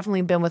 but I've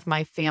definitely been with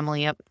my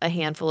family a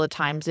handful of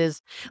times,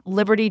 is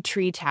Liberty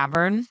Tree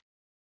Tavern.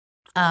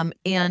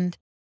 And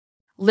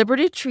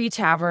Liberty Tree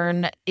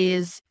Tavern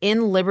is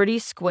in Liberty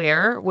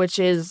Square, which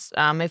is,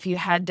 if you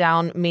head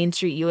down Main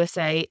Street,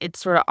 USA, it's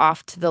sort of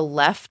off to the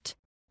left,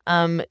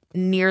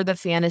 near the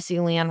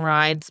Fantasyland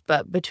rides,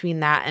 but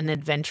between that and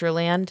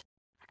Adventureland.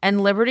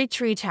 And Liberty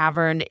Tree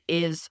Tavern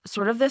is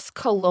sort of this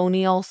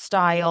colonial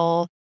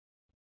style,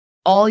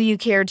 all you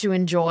care to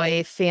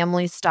enjoy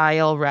family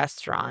style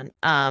restaurant.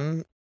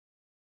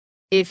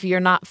 If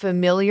you're not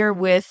familiar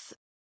with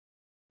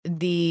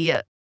the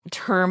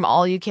term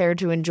all you care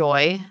to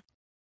enjoy,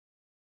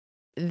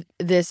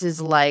 this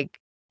is like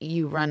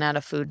you run out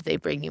of food, they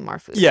bring you more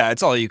food. Yeah,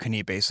 it's all you can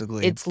eat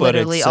basically. It's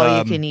literally all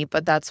you can eat,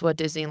 but that's what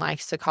Disney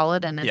likes to call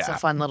it, and it's a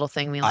fun little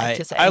thing we like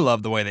to say. I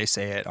love the way they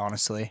say it,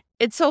 honestly.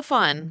 It's so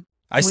fun.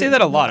 I say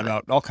that a lot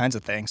about all kinds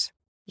of things.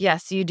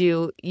 Yes, you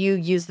do. You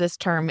use this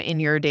term in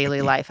your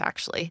daily life,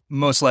 actually.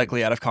 Most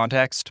likely out of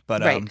context,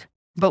 but right.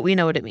 But we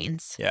know what it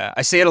means. Yeah,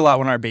 I say it a lot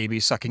when our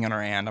baby's sucking on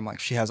her hand. I'm like,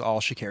 she has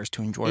all she cares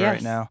to enjoy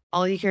right now.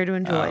 All you care to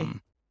enjoy.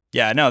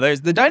 Yeah, no,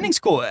 there's the dining's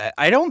cool.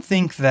 I don't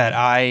think that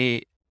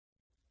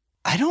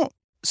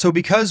so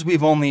because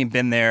we've only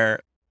been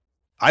there,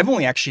 I've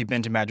only actually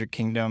been to Magic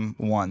Kingdom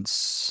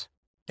once,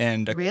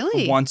 and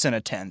really? Once in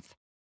a 10th.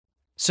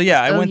 So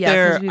yeah, I went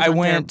there. I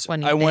went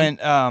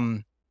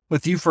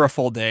with you for a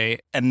full day,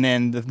 and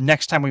then the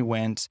next time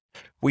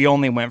we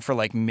only went for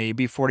like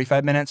maybe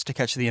 45 minutes to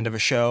catch the end of a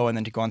show and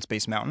then to go on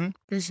Space Mountain.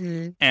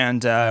 Mm-hmm.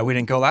 And we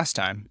didn't go last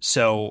time,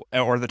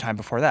 or the time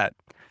before that.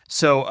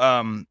 So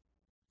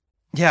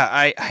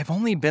yeah, I've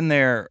only been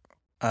there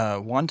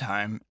one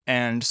time,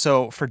 and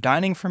so for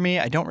dining for me,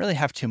 I don't really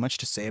have too much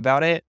to say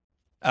about it,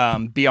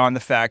 beyond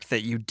the fact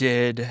that you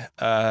did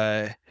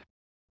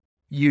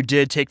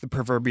take the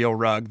proverbial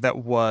rug that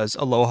was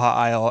Aloha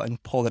Isle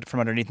and pulled it from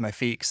underneath my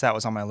feet, because that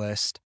was on my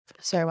list.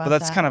 Sorry about But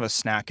that's that. kind of a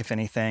snack, if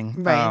anything.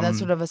 Right, that's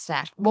sort of a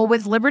snack. Well,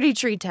 with Liberty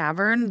Tree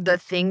Tavern, the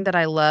thing that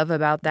I love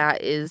about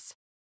that is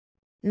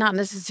not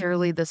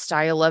necessarily the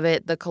style of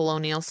it, the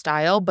colonial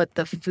style, but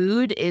the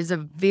food is a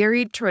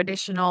very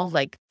traditional,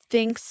 like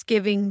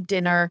Thanksgiving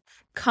dinner,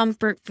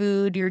 comfort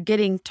food. You're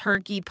getting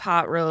turkey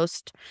pot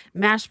roast,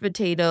 mashed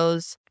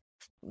potatoes,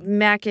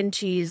 mac and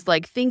cheese.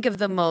 Like, think of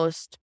the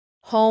most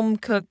home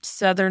cooked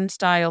Southern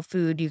style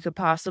food you could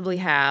possibly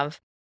have.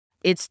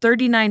 It's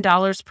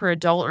 $39 per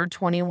adult or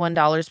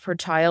 $21 per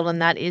child,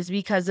 and that is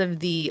because of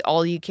the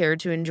all you care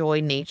to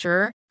enjoy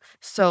nature.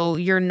 So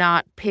you're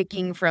not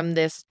picking from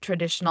this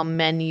traditional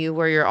menu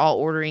where you're all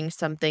ordering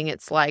something.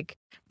 It's like,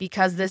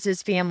 because this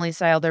is family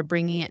style, they're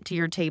bringing it to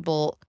your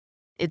table.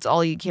 It's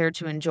all you care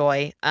to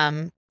enjoy.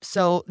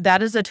 So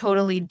that is a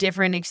totally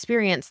different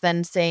experience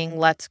than saying,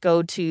 let's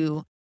go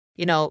to,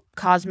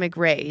 Cosmic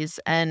Rays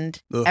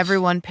and Ugh.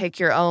 everyone pick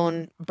your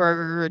own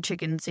burger or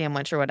chicken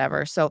sandwich or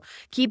whatever. So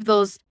keep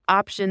those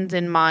options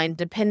in mind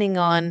depending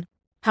on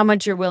how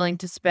much you're willing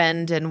to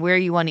spend and where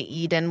you want to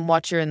eat and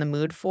what you're in the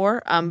mood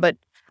for. But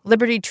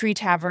Liberty Tree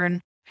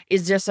Tavern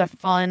is just a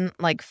fun,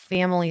 like,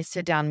 family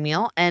sit down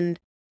meal. And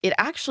it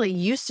actually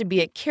used to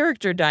be a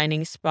character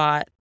dining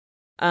spot.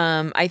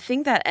 I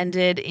think that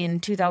ended in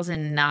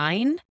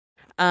 2009.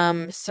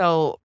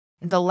 So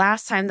the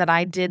last time that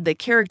I did the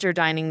character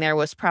dining there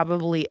was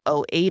probably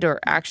 '08 or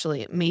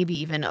actually maybe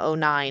even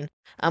 '09,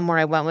 where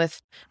I went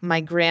with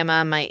my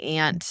grandma, my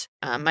aunt,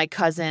 my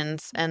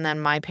cousins, and then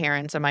my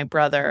parents and my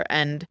brother.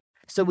 And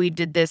so we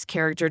did this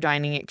character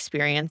dining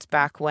experience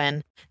back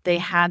when they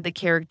had the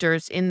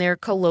characters in their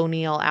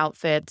colonial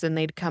outfits and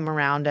they'd come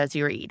around as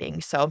you were eating.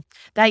 So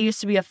that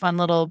used to be a fun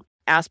little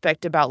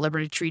aspect about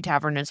Liberty Tree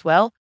Tavern as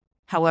well.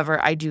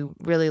 However, I do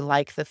really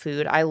like the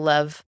food. I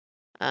love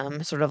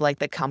sort of like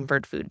the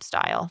comfort food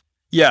style.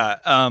 Yeah.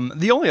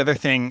 The only other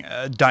thing,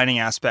 dining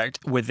aspect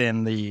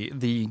within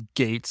the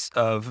gates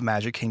of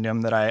Magic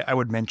Kingdom that I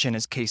would mention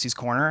is Casey's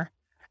Corner.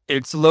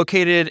 It's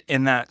located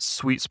in that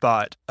sweet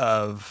spot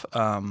of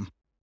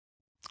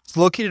it's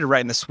located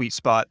right in the sweet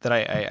spot that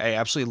I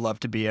absolutely love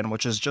to be in,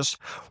 which is just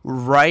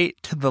right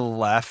to the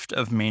left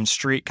of Main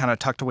Street, kind of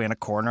tucked away in a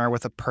corner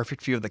with a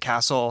perfect view of the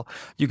castle.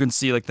 You can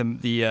see like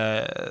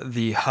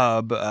the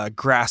hub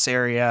grass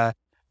area.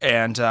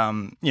 And,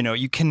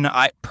 you can,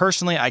 I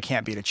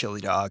can't beat a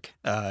chili dog.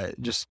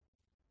 Just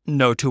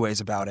no two ways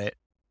about it.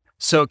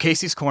 So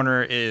Casey's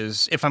Corner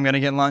is, if I'm going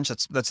to get lunch,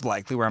 that's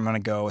likely where I'm going to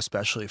go,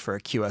 especially for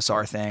a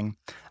QSR thing.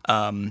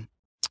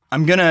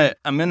 I'm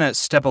gonna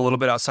step a little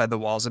bit outside the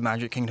walls of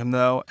Magic Kingdom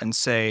though, and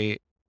say,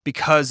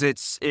 because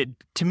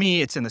to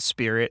me, it's in the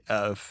spirit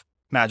of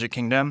Magic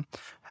Kingdom.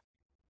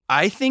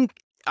 I think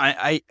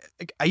I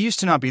used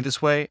to not be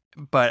this way,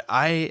 but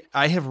I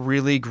have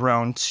really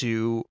grown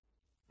to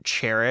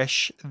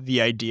cherish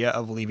the idea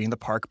of leaving the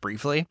park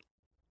briefly,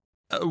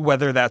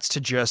 whether that's to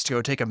just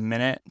go take a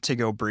minute to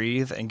go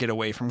breathe and get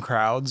away from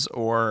crowds,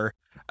 or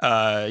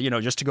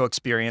just to go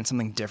experience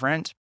something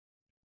different.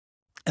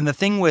 And the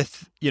thing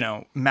with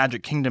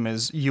Magic Kingdom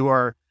is you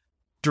are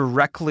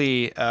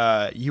directly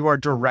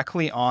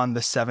on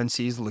the Seven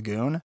Seas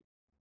Lagoon,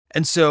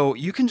 and so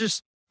you can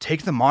just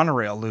take the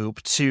monorail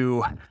loop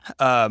to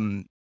at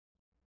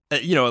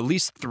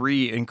least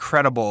 3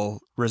 incredible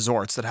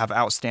resorts that have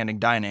outstanding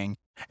dining.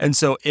 And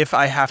so if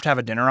I have to have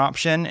a dinner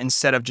option,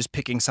 instead of just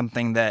picking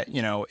something that,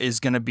 is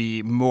going to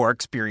be more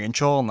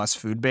experiential and less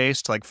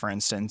food-based, like, for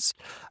instance,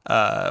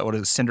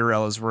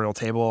 Cinderella's Royal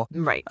Table.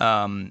 Right.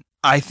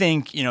 I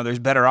think, there's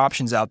better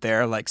options out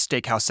there, like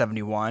Steakhouse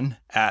 71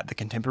 at the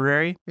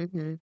Contemporary,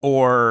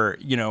 or,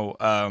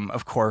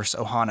 of course,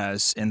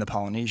 Ohana's in the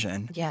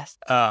Polynesian. Yes.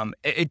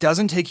 It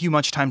doesn't take you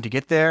much time to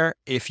get there.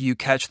 If you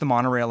catch the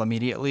monorail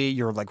immediately,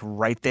 you're like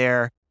right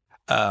there.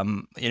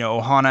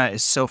 Ohana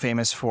is so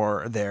famous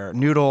for their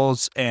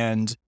noodles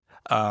and,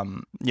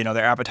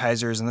 their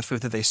appetizers and the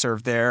food that they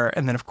serve there.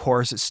 And then, of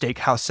course, at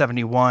Steakhouse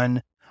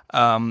 71,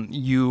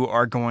 you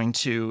are going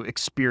to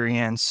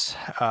experience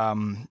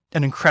an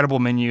incredible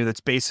menu that's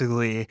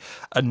basically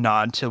a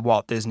nod to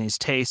Walt Disney's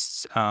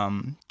tastes,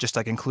 just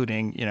like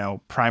including,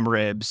 prime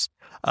ribs,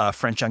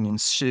 French onion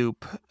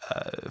soup,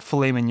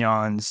 filet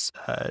mignons,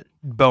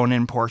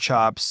 bone-in pork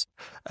chops,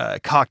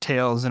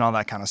 cocktails, and all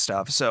that kind of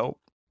stuff. So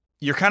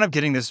you're kind of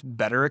getting this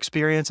better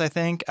experience, I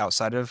think,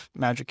 outside of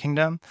Magic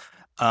Kingdom.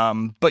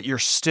 But you're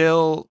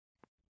still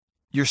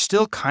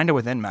kind of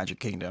within Magic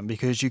Kingdom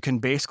because you can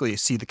basically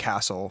see the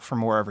castle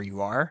from wherever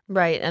you are.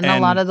 Right. And a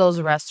lot of those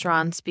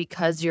restaurants,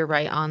 because you're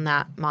right on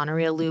that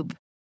monorail loop,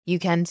 you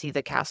can see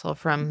the castle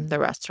from the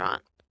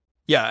restaurant.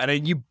 Yeah.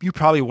 And you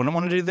probably wouldn't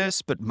want to do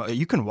this, but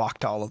you can walk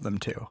to all of them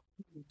too.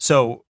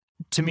 So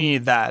to me,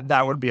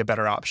 that would be a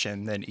better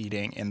option than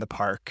eating in the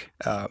park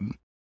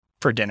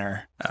for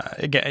dinner.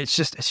 Again, it's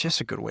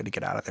just a good way to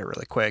get out of there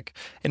really quick.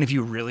 And if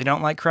you really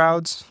don't like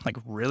crowds,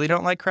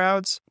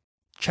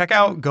 check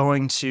out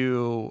going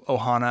to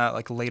Ohana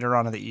like later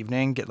on in the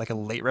evening, get like a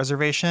late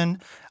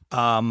reservation,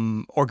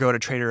 or go to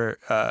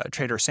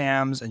Trader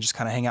Sam's and just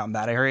kind of hang out in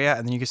that area,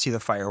 and then you can see the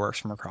fireworks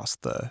from across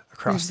the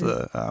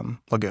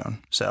lagoon.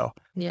 So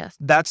Yes.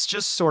 That's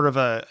just sort of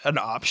an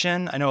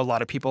option. I know a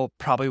lot of people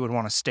probably would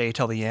want to stay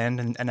till the end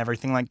and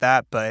everything like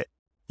that, but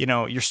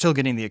you're still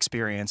getting the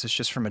experience. It's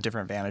just from a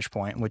different vantage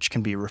point, which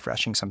can be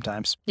refreshing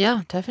sometimes.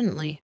 Yeah,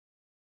 definitely.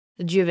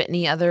 Did you have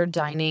any other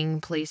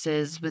dining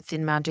places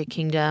within Magic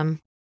Kingdom?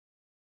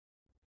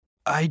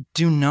 I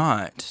do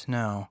not,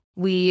 no.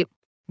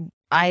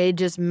 I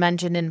just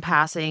mentioned in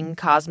passing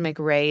Cosmic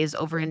Rays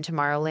over in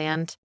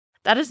Tomorrowland.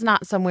 That is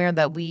not somewhere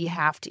that we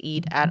have to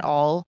eat at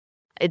all.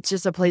 It's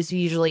just a place we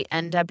usually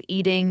end up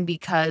eating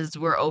because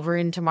we're over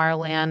in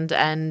Tomorrowland,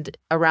 and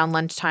around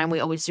lunchtime we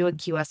always do a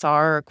QSR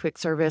or a quick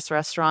service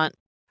restaurant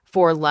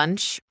for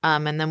lunch,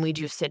 and then we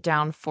do sit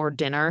down for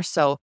dinner.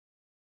 So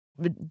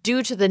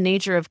due to the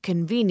nature of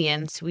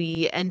convenience,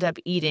 we end up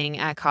eating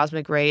at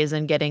Cosmic Rays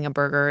and getting a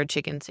burger or a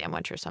chicken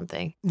sandwich or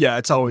something. Yeah,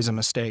 it's always a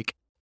mistake.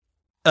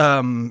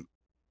 In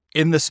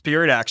the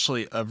spirit,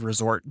 actually, of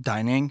resort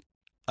dining,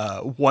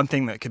 one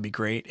thing that could be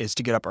great is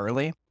to get up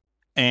early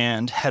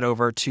and head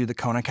over to the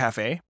Kona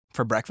Cafe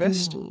for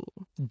breakfast. Ooh.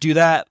 Do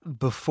that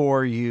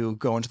before you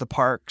go into the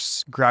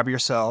parks. Grab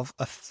yourself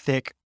a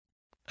thick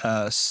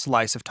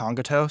slice of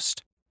Tonga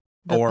toast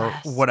or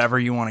best. whatever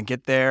you want to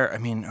get there. I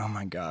mean, oh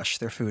my gosh,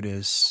 their food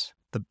is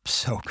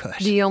so good.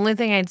 The only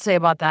thing I'd say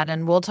about that,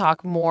 and we'll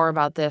talk more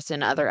about this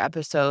in other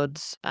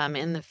episodes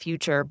in the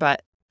future,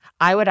 but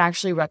I would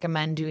actually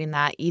recommend doing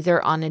that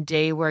either on a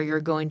day where you're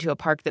going to a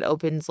park that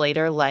opens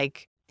later,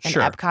 like an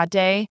Sure. Epcot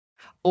day,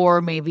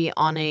 or maybe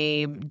on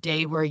a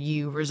day where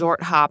you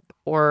resort hop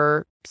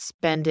or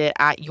spend it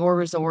at your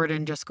resort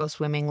and just go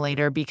swimming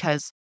later,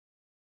 because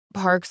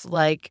parks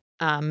like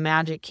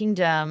Magic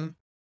Kingdom,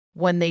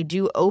 when they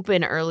do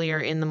open earlier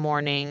in the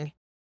morning,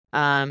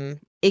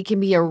 it can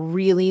be a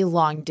really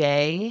long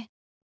day,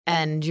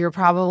 and you're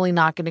probably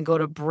not going to go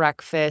to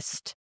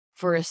breakfast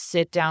for a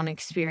sit-down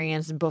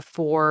experience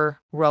before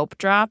rope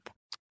drop.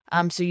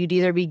 So you'd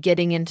either be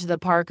getting into the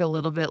park a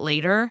little bit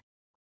later,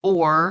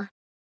 or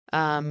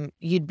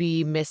you'd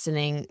be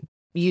missing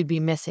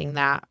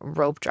that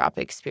rope drop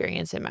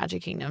experience in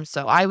Magic Kingdom.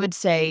 So I would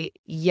say,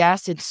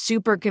 yes, it's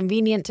super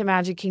convenient to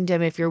Magic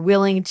Kingdom. If you're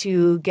willing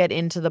to get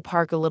into the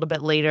park a little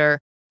bit later,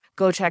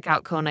 go check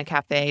out Kona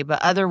Cafe.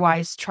 But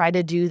otherwise, try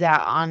to do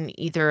that on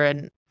either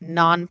a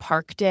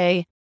non-park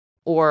day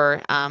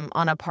or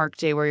on a park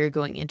day where you're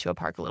going into a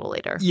park a little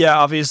later. Yeah,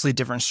 obviously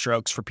different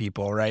strokes for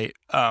people, right?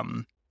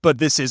 But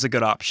this is a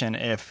good option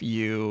if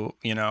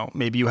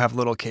maybe you have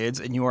little kids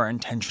and you are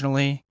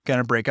intentionally going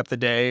to break up the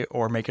day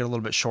or make it a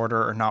little bit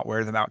shorter or not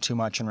wear them out too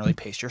much and really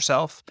pace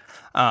yourself.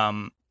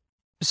 So,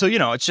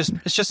 it's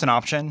just an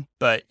option.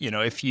 But,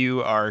 if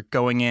you are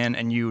going in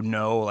and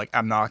like,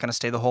 I'm not going to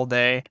stay the whole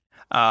day,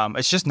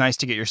 it's just nice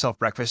to get yourself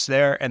breakfast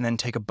there and then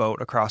take a boat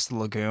across the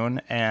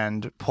lagoon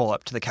and pull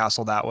up to the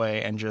castle that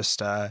way and just,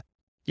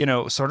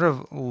 sort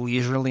of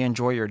leisurely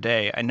enjoy your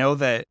day. I know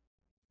that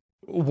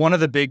one of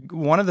the big,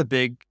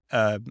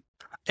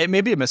 it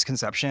may be a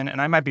misconception,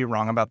 and I might be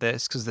wrong about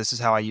this because this is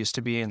how I used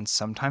to be and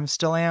sometimes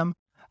still am.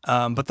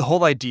 But the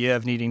whole idea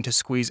of needing to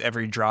squeeze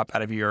every drop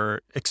out of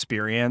your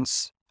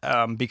experience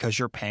because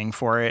you're paying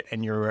for it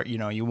and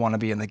you want to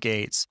be in the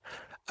gates,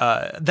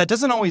 that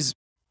doesn't always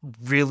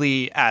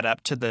really add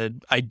up to the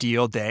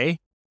ideal day.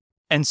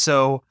 And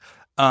so,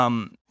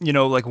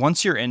 like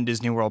once you're in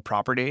Disney World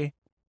property,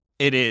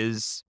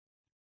 it's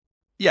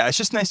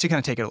just nice to kind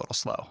of take it a little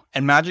slow.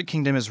 And Magic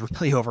Kingdom is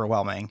really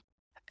overwhelming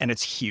and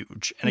it's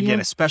huge. And again,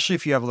 especially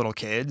if you have little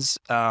kids,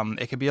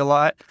 it could be a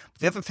lot.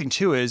 The other thing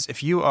too is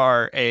if you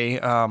are a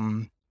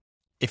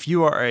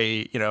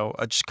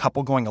just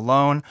couple going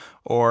alone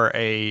or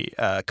a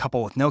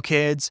couple with no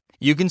kids,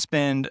 you can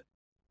spend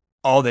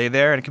all day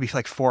there and it could be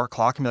like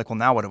 4:00 and be like, well,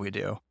 now what do we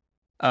do?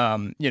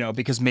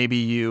 Because maybe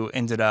you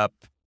ended up,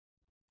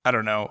 I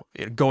don't know,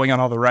 going on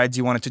all the rides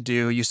you wanted to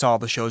do. You saw all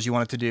the shows you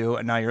wanted to do.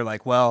 And now you're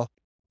like, well,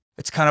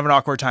 it's kind of an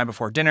awkward time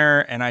before dinner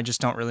and I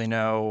just don't really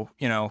know,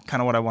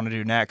 kind of what I want to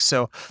do next.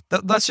 So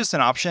that's just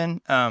an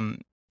option. And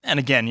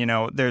again,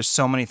 there's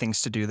so many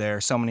things to do there,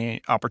 so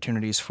many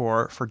opportunities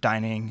for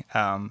dining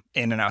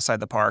in and outside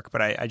the park.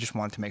 But I just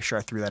wanted to make sure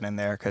I threw that in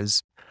there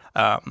because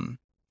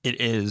it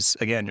is,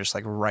 again, just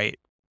like right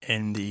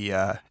in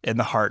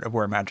the heart of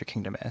where Magic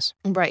Kingdom is.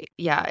 Right.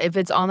 Yeah. If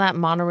it's on that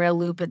monorail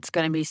loop, it's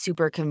going to be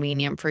super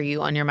convenient for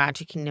you on your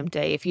Magic Kingdom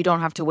day if you don't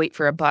have to wait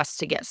for a bus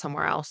to get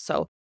somewhere else.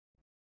 So,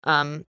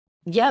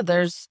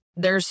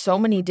 there's so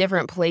many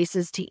different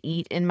places to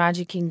eat in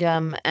Magic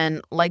Kingdom.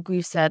 And like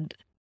we've said,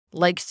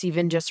 like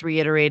Steven just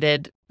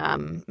reiterated,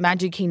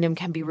 Magic Kingdom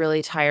can be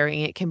really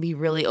tiring. It can be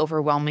really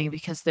overwhelming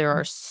because there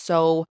are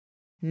so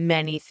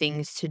many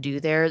things to do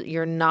there.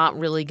 You're not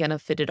really going to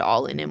fit it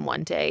all in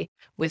one day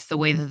with the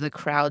way that the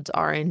crowds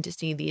are in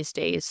Disney these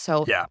days.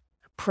 So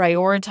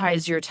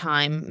prioritize your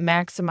time,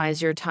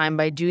 maximize your time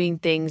by doing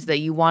things that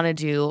you want to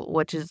do,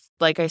 which is,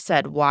 like I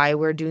said, why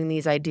we're doing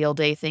these ideal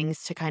day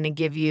things, to kind of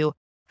give you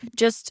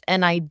just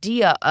an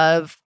idea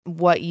of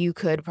what you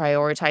could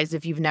prioritize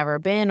if you've never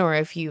been or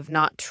if you've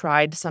not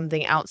tried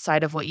something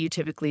outside of what you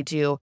typically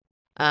do.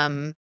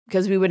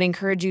 Because we would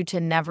encourage you to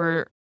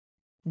never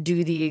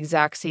do the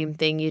exact same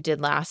thing you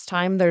did last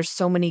time. There's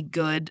so many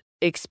good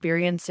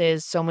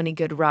experiences, so many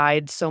good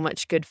rides, so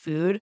much good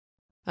food.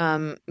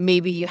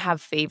 Maybe you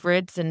have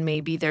favorites and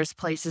maybe there's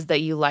places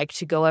that you like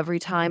to go every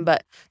time,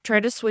 but try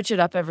to switch it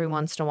up every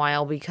once in a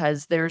while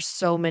because there's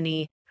so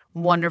many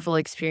wonderful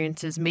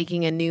experiences.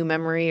 Making a new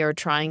memory or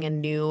trying a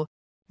new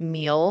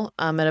meal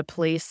at a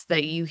place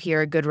that you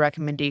hear a good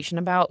recommendation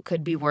about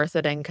could be worth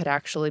it and could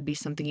actually be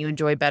something you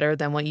enjoy better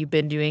than what you've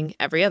been doing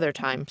every other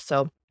time.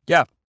 So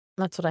Yeah.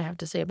 that's what I have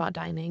to say about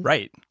dining.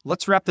 Right.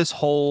 Let's wrap this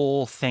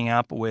whole thing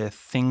up with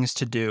things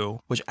to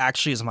do, which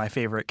actually is my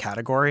favorite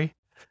category.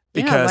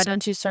 Yeah, why Because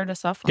don't you start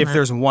us off on if that?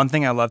 there's one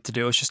thing I love to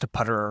do, it's just to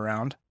putter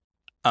around.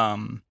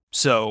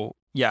 So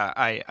yeah,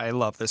 I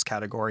love this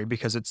category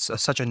because it's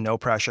such a no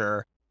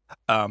pressure,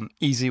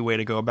 easy way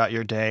to go about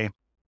your day.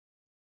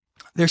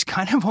 There's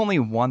kind of only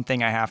one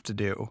thing I have to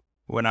do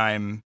when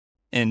I'm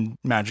in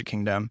Magic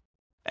Kingdom.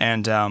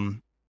 And,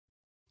 I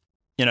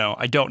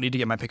don't need to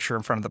get my picture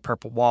in front of the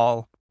purple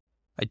wall.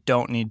 I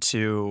don't need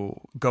to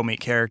go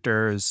meet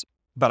characters,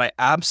 but I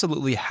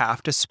absolutely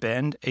have to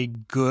spend a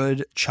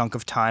good chunk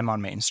of time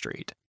on Main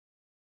Street.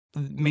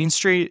 Main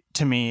Street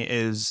to me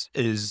is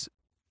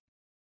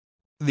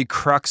the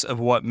crux of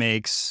what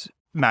makes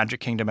Magic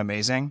Kingdom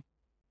amazing.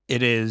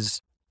 It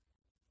is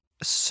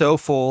so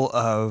full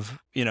of,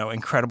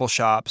 incredible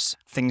shops,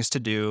 things to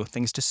do,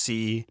 things to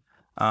see,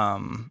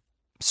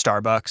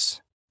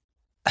 Starbucks.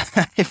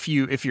 if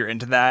you're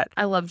into that,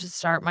 I love to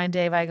start my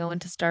day by going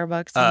to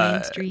Starbucks on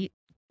Main Street.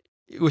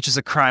 which is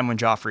a crime when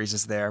Joffrey's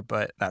is there,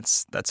 but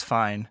that's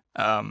fine.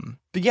 But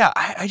yeah,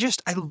 I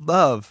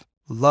love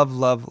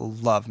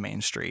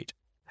Main Street.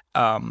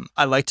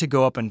 I like to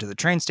go up into the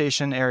train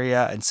station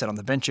area and sit on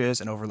the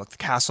benches and overlook the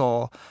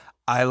castle.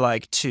 I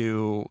love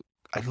to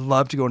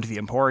go into the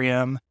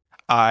Emporium.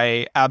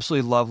 I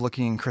absolutely love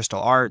looking in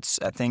Crystal Arts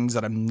at things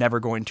that I'm never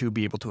going to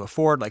be able to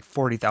afford, like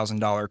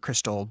 $40,000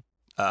 crystal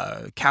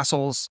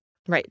castles.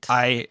 Right.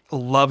 I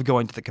love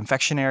going to the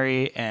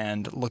confectionery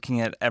and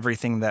looking at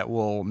everything that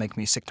will make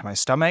me sick to my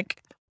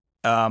stomach,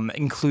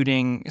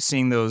 including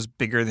seeing those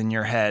bigger than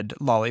your head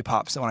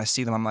lollipops. And when I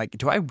see them, I'm like,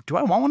 do I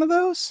want one of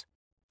those?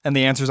 And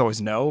the answer is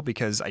always no,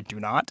 because I do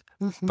not.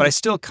 But I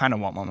still kind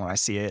of want one when I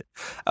see it.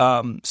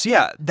 So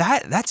yeah,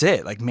 that's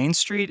it. Like Main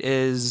Street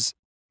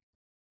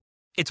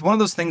it's one of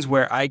those things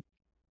where I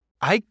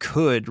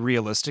could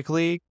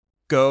realistically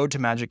go to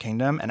Magic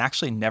Kingdom and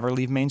actually never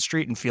leave Main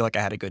Street and feel like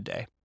I had a good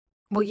day.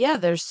 Well, yeah,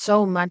 there's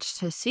so much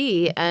to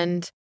see.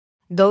 And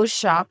those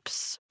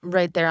shops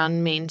right there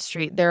on Main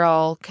Street, they're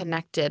all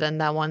connected in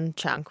that one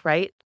chunk,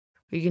 right?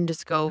 You can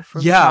just go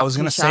from Yeah, I shop was to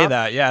gonna say shop.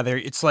 that. Yeah,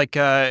 it's like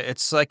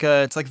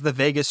the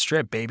Vegas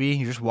Strip, baby.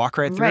 You just walk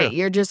right through. Right.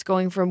 You're just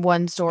going from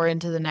one store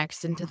into the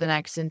next, into the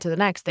next, into the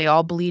next. They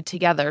all bleed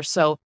together.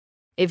 So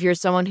if you're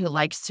someone who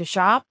likes to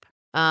shop,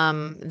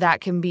 that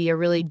can be a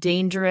really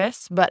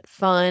dangerous but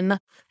fun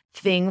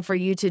thing for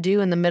you to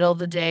do in the middle of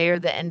the day or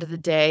the end of the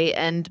day.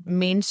 And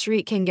Main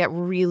Street can get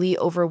really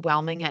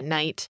overwhelming at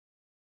night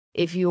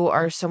if you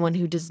are someone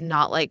who does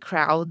not like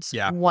crowds.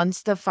 Yeah.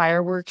 Once the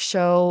fireworks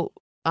show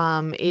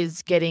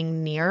is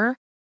getting near,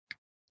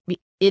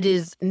 it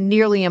is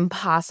nearly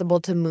impossible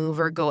to move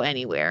or go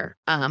anywhere.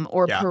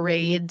 Or Yeah.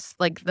 parades,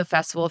 like the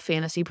Festival of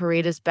Fantasy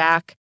parade is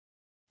back.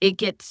 It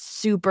gets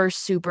super,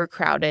 super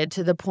crowded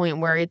to the point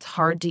where it's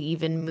hard to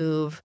even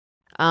move.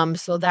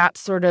 So that's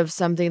sort of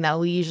something that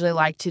we usually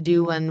like to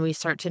do when we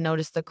start to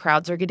notice the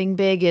crowds are getting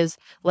big is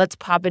let's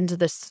pop into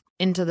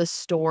the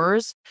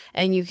stores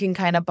and you can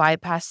kind of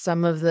bypass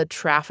some of the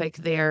traffic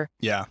there.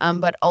 Yeah.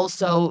 But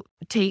also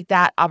take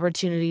that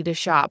opportunity to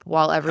shop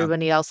while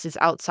everybody else is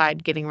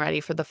outside getting ready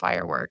for the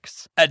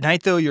fireworks. At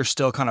night though, you're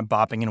still kind of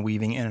bopping and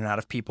weaving in and out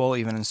of people,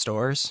 even in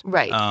stores.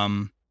 Right.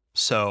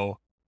 So,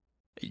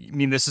 I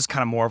mean, this is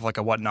kind of more of like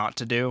a what not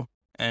to do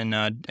in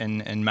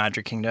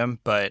Magic Kingdom,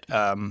 but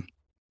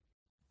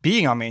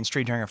being on Main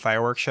Street during a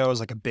fireworks show is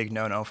like a big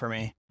no-no for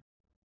me.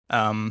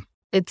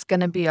 It's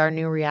going to be our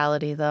new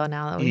reality, though,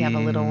 now that we have a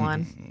little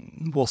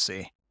one. We'll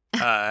see.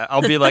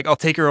 I'll be like, I'll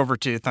take her over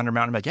to Thunder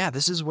Mountain. Like, yeah,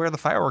 this is where the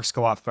fireworks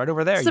go off, right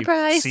over there.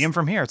 Surprise! You see them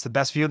from here. It's the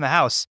best view in the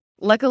house.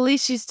 Luckily,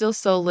 she's still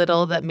so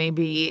little that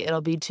maybe it'll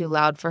be too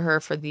loud for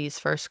her for these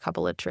first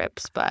couple of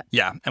trips. But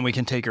yeah, and we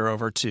can take her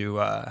over to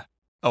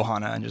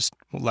Ohana and just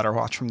let her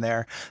watch from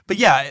there. But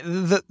yeah,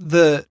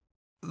 the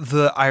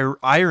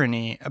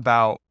irony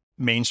about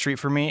Main Street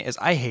for me is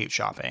I hate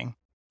shopping.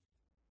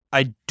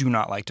 I do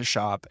not like to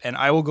shop, and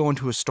I will go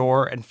into a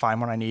store and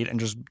find what I need and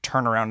just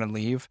turn around and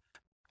leave,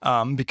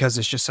 because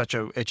it's just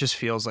it just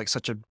feels like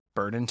such a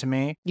burden to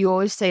me. You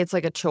always say it's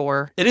like a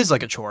chore. It is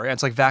like a chore.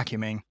 It's like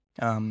vacuuming.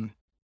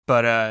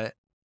 But I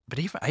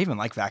even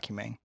like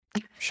vacuuming.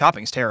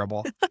 Shopping's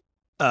terrible.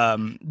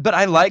 But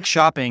I like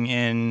shopping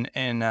in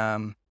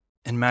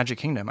Magic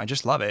Kingdom. I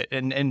just love it,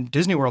 and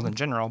Disney World in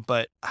general.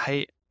 But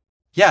the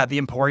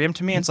Emporium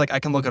to me, it's like I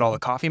can look at all the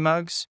coffee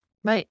mugs.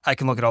 Right. I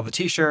can look at all the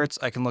T-shirts.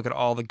 I can look at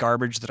all the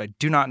garbage that I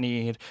do not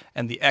need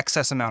and the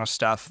excess amount of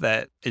stuff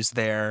that is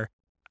there.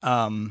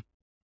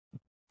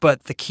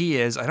 But the key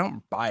is I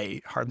don't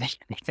buy hardly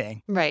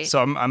anything. Right.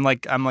 So I'm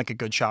like a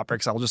good shopper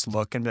because I'll just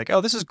look and be like,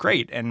 oh, this is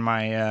great, and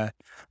my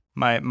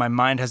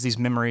mind has these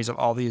memories of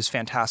all these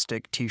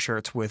fantastic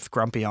T-shirts with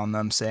Grumpy on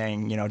them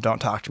saying, don't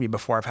talk to me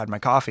before I've had my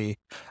coffee,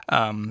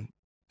 and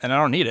I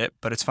don't need it,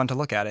 but it's fun to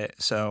look at it.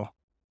 So,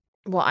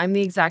 Well, I'm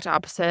the exact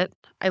opposite.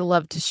 I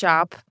love to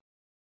shop.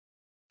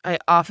 I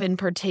often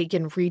partake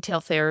in retail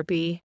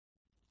therapy.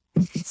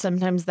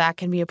 Sometimes that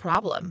can be a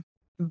problem,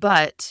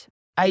 but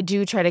I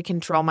do try to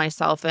control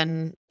myself,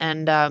 and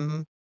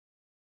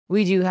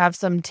we do have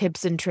some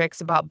tips and tricks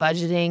about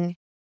budgeting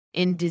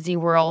in Disney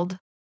World.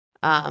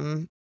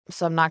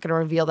 So I'm not going to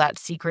reveal that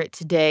secret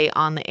today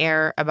on the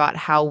air about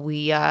how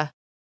we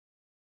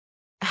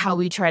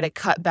try to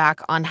cut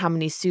back on how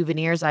many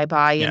souvenirs I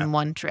buy in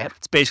one trip.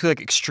 It's basically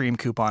like extreme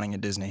couponing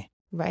at Disney.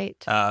 Right.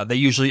 They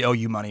usually owe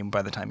you money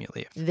by the time you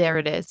leave. There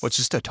it is. Which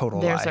is just a total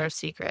lie. There's our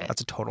secret.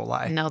 That's a total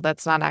lie. No,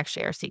 that's not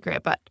actually our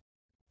secret, but...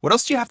 What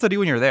else do you have to do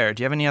when you're there?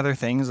 Do you have any other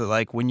things that,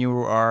 like, when you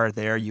are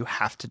there, you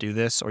have to do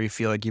this, or you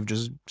feel like you've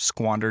just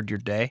squandered your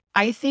day?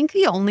 I think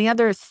the only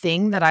other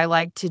thing that I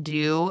like to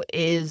do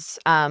is,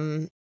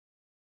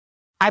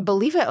 I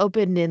believe it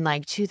opened in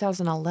like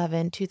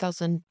 2011,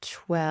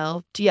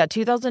 2012. Yeah,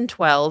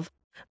 2012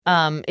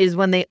 is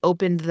when they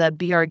opened the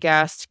Be Our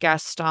Guest,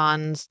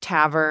 Gaston's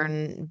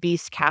Tavern,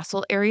 Beast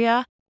Castle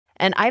area.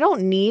 And I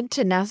don't need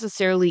to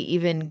necessarily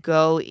even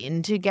go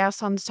into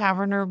Gaston's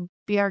Tavern or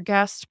Be Our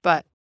Guest,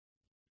 but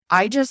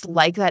I just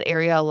like that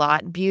area a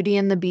lot. Beauty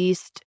and the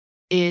Beast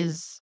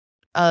is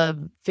a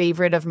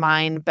favorite of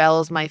mine.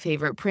 Belle's my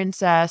favorite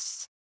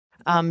princess.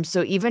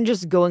 So even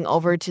just going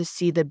over to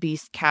see the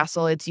Beast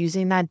Castle, it's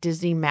using that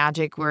Disney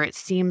magic where it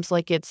seems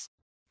like it's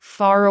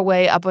far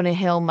away up on a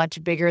hill,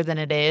 much bigger than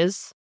it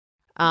is.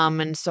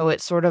 And so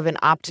it's sort of an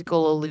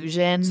optical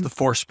illusion. It's the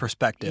forced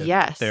perspective.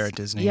 Yes. There at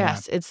Disney.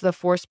 Yes, it's the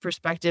forced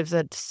perspective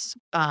that's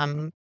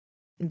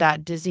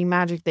that Disney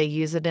magic. They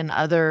use it in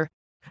other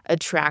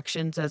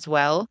attractions as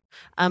well.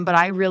 But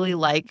I really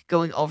like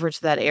going over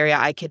to that area.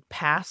 I could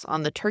pass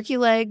on the turkey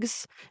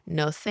legs.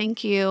 No,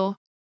 thank you.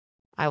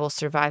 I will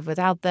survive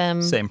without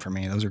them. Same for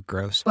me. Those are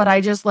gross. But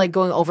I just like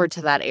going over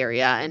to that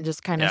area and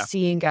just kind of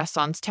seeing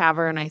Gaston's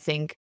Tavern. I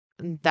think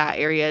that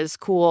area is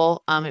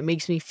cool. It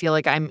makes me feel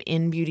like I'm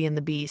in Beauty and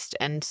the Beast.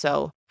 And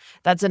so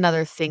that's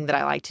another thing that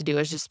I like to do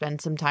is just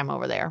spend some time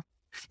over there.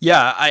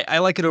 Yeah, I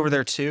like it over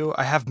there too.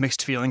 I have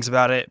mixed feelings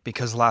about it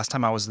because last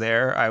time I was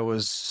there, I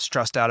was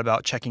stressed out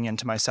about checking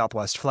into my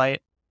Southwest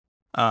flight.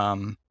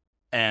 And,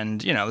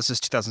 this is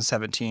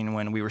 2017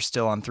 when we were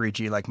still on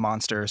 3G like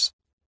monsters.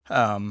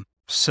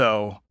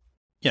 So,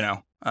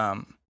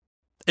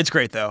 it's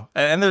great though.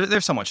 And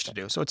there's so much to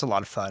do. So it's a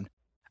lot of fun.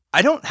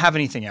 I don't have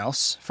anything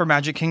else for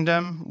Magic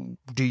Kingdom.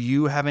 Do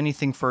you have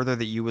anything further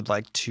that you would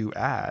like to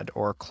add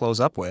or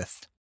close up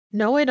with?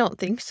 No, I don't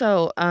think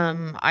so.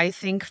 I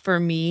think for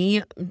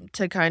me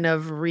to kind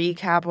of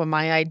recap what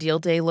my ideal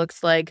day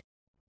looks like,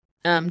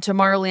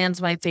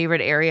 Tomorrowland's my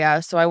favorite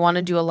area. So I want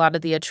to do a lot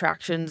of the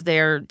attractions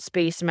there.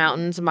 Space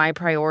Mountain's my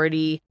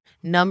priority.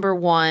 Number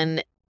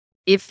one,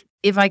 if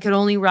I could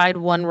only ride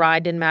one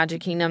ride in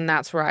Magic Kingdom,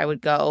 that's where I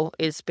would go,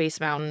 is Space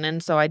Mountain.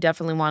 And so I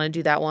definitely want to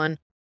do that one.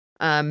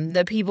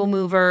 The People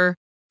Mover,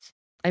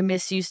 I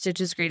miss you,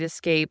 Stitch's Great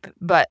Escape,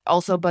 but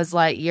also Buzz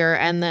Lightyear,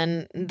 and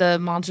then the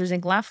Monsters,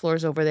 Inc. laugh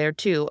floors over there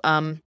too.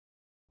 And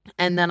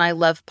then I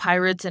love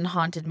Pirates and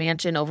Haunted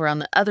Mansion over on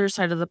the other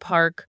side of the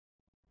park.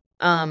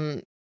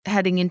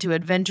 Heading into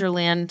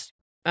Adventureland,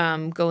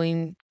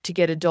 going to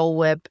get a Dole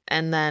Whip,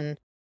 and then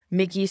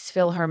Mickey's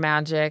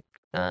PhilharMagic.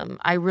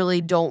 I really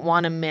don't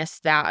want to miss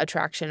that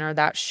attraction or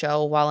that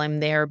show while I'm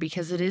there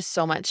because it is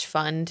so much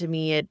fun to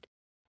me.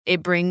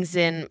 It brings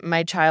in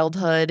my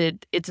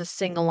childhood. It's a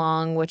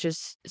sing-along, which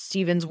is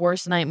Steven's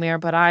worst nightmare,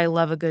 but I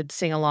love a good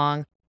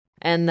sing-along.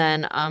 And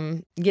then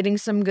getting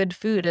some good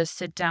food, a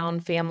sit-down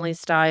family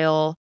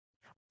style,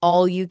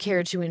 all you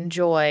care to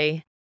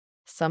enjoy,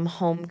 some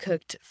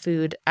home-cooked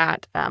food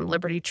at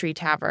Liberty Tree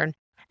Tavern.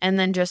 And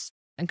then just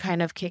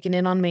kind of kicking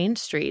in on Main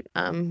Street,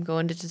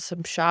 going to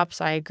some shops.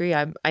 I agree.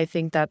 I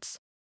think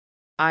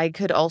I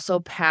could also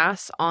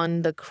pass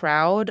on the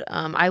crowd.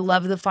 I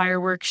love the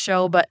fireworks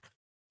show, but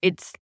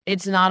it's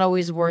not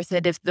always worth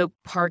it if the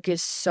park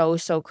is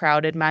so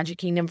crowded. Magic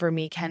Kingdom for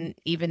me can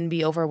even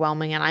be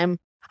overwhelming, and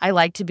I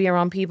like to be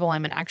around people.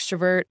 I'm an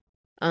extrovert.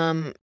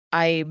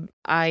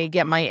 I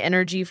get my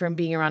energy from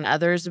being around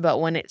others, but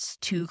when it's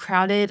too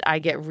crowded, I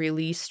get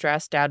really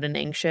stressed out and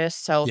anxious.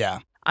 So yeah.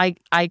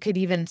 I could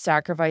even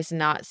sacrifice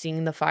not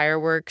seeing the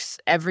fireworks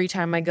every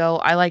time I go.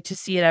 I like to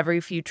see it every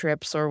few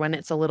trips or when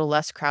it's a little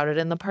less crowded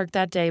in the park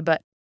that day,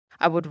 but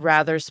I would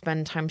rather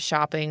spend time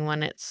shopping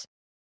when it's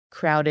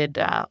crowded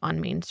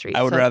on Main Street.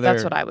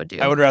 That's what I would do.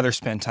 I would rather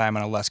spend time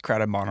on a less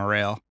crowded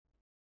monorail.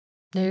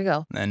 There you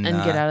go. And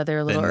get out of there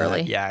a little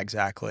early. Yeah,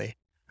 exactly.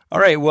 All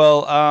right.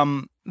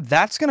 Well,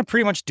 that's going to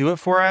pretty much do it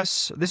for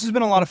us. This has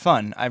been a lot of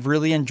fun. I've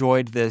really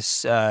enjoyed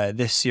this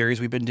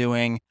series we've been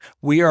doing.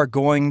 We are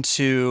going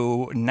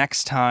to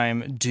next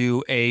time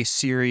do an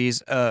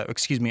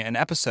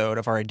episode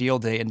of our Ideal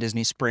Day in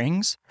Disney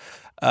Springs.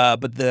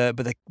 But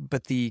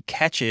the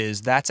catch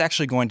is that's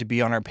actually going to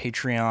be on our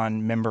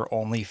Patreon member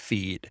only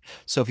feed.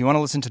 So if you want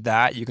to listen to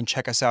that, you can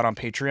check us out on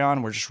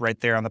Patreon. We're just right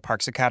there on the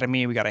Parks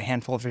Academy. We got a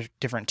handful of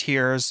different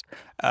tiers.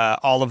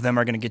 All of them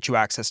are going to get you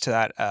access to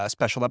that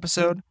special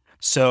episode.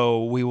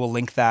 So we will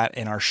link that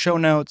in our show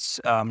notes.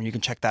 You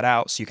can check that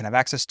out so you can have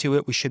access to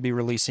it. We should be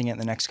releasing it in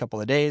the next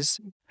couple of days.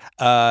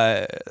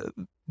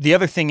 The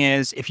other thing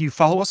is, if you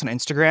follow us on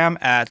Instagram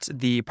at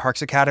the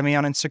Parks Academy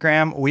on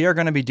Instagram, we are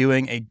going to be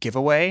doing a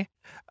giveaway,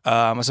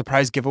 a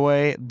surprise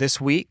giveaway this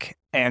week.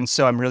 And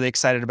so I'm really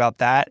excited about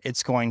that.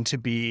 It's going to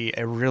be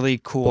a really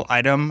cool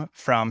item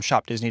from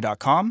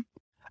shopdisney.com.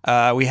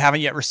 We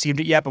haven't yet received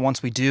it yet, but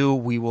once we do,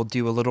 we will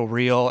do a little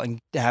reel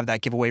and have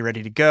that giveaway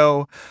ready to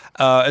go.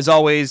 As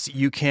always,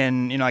 you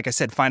can, like I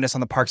said, find us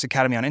on the Parks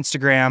Academy on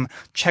Instagram.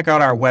 Check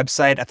out our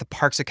website at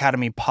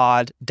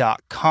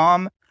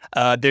theparksacademypod.com.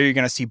 There you're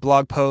going to see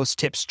blog posts,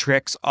 tips,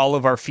 tricks, all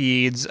of our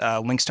feeds,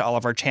 links to all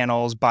of our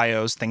channels,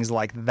 bios, things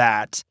like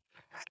that.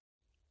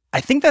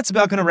 I think that's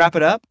about going to wrap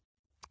it up.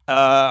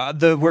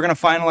 We're going to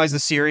finalize the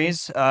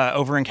series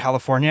over in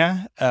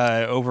California,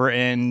 over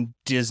in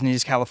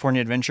Disney's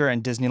California Adventure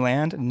and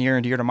Disneyland, near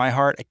and dear to my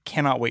heart. I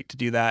cannot wait to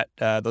do that,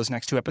 those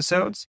next 2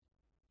 episodes.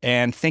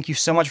 And thank you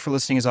so much for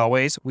listening as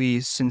always.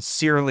 We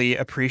sincerely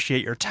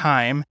appreciate your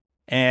time,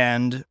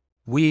 and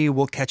we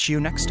will catch you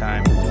next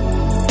time.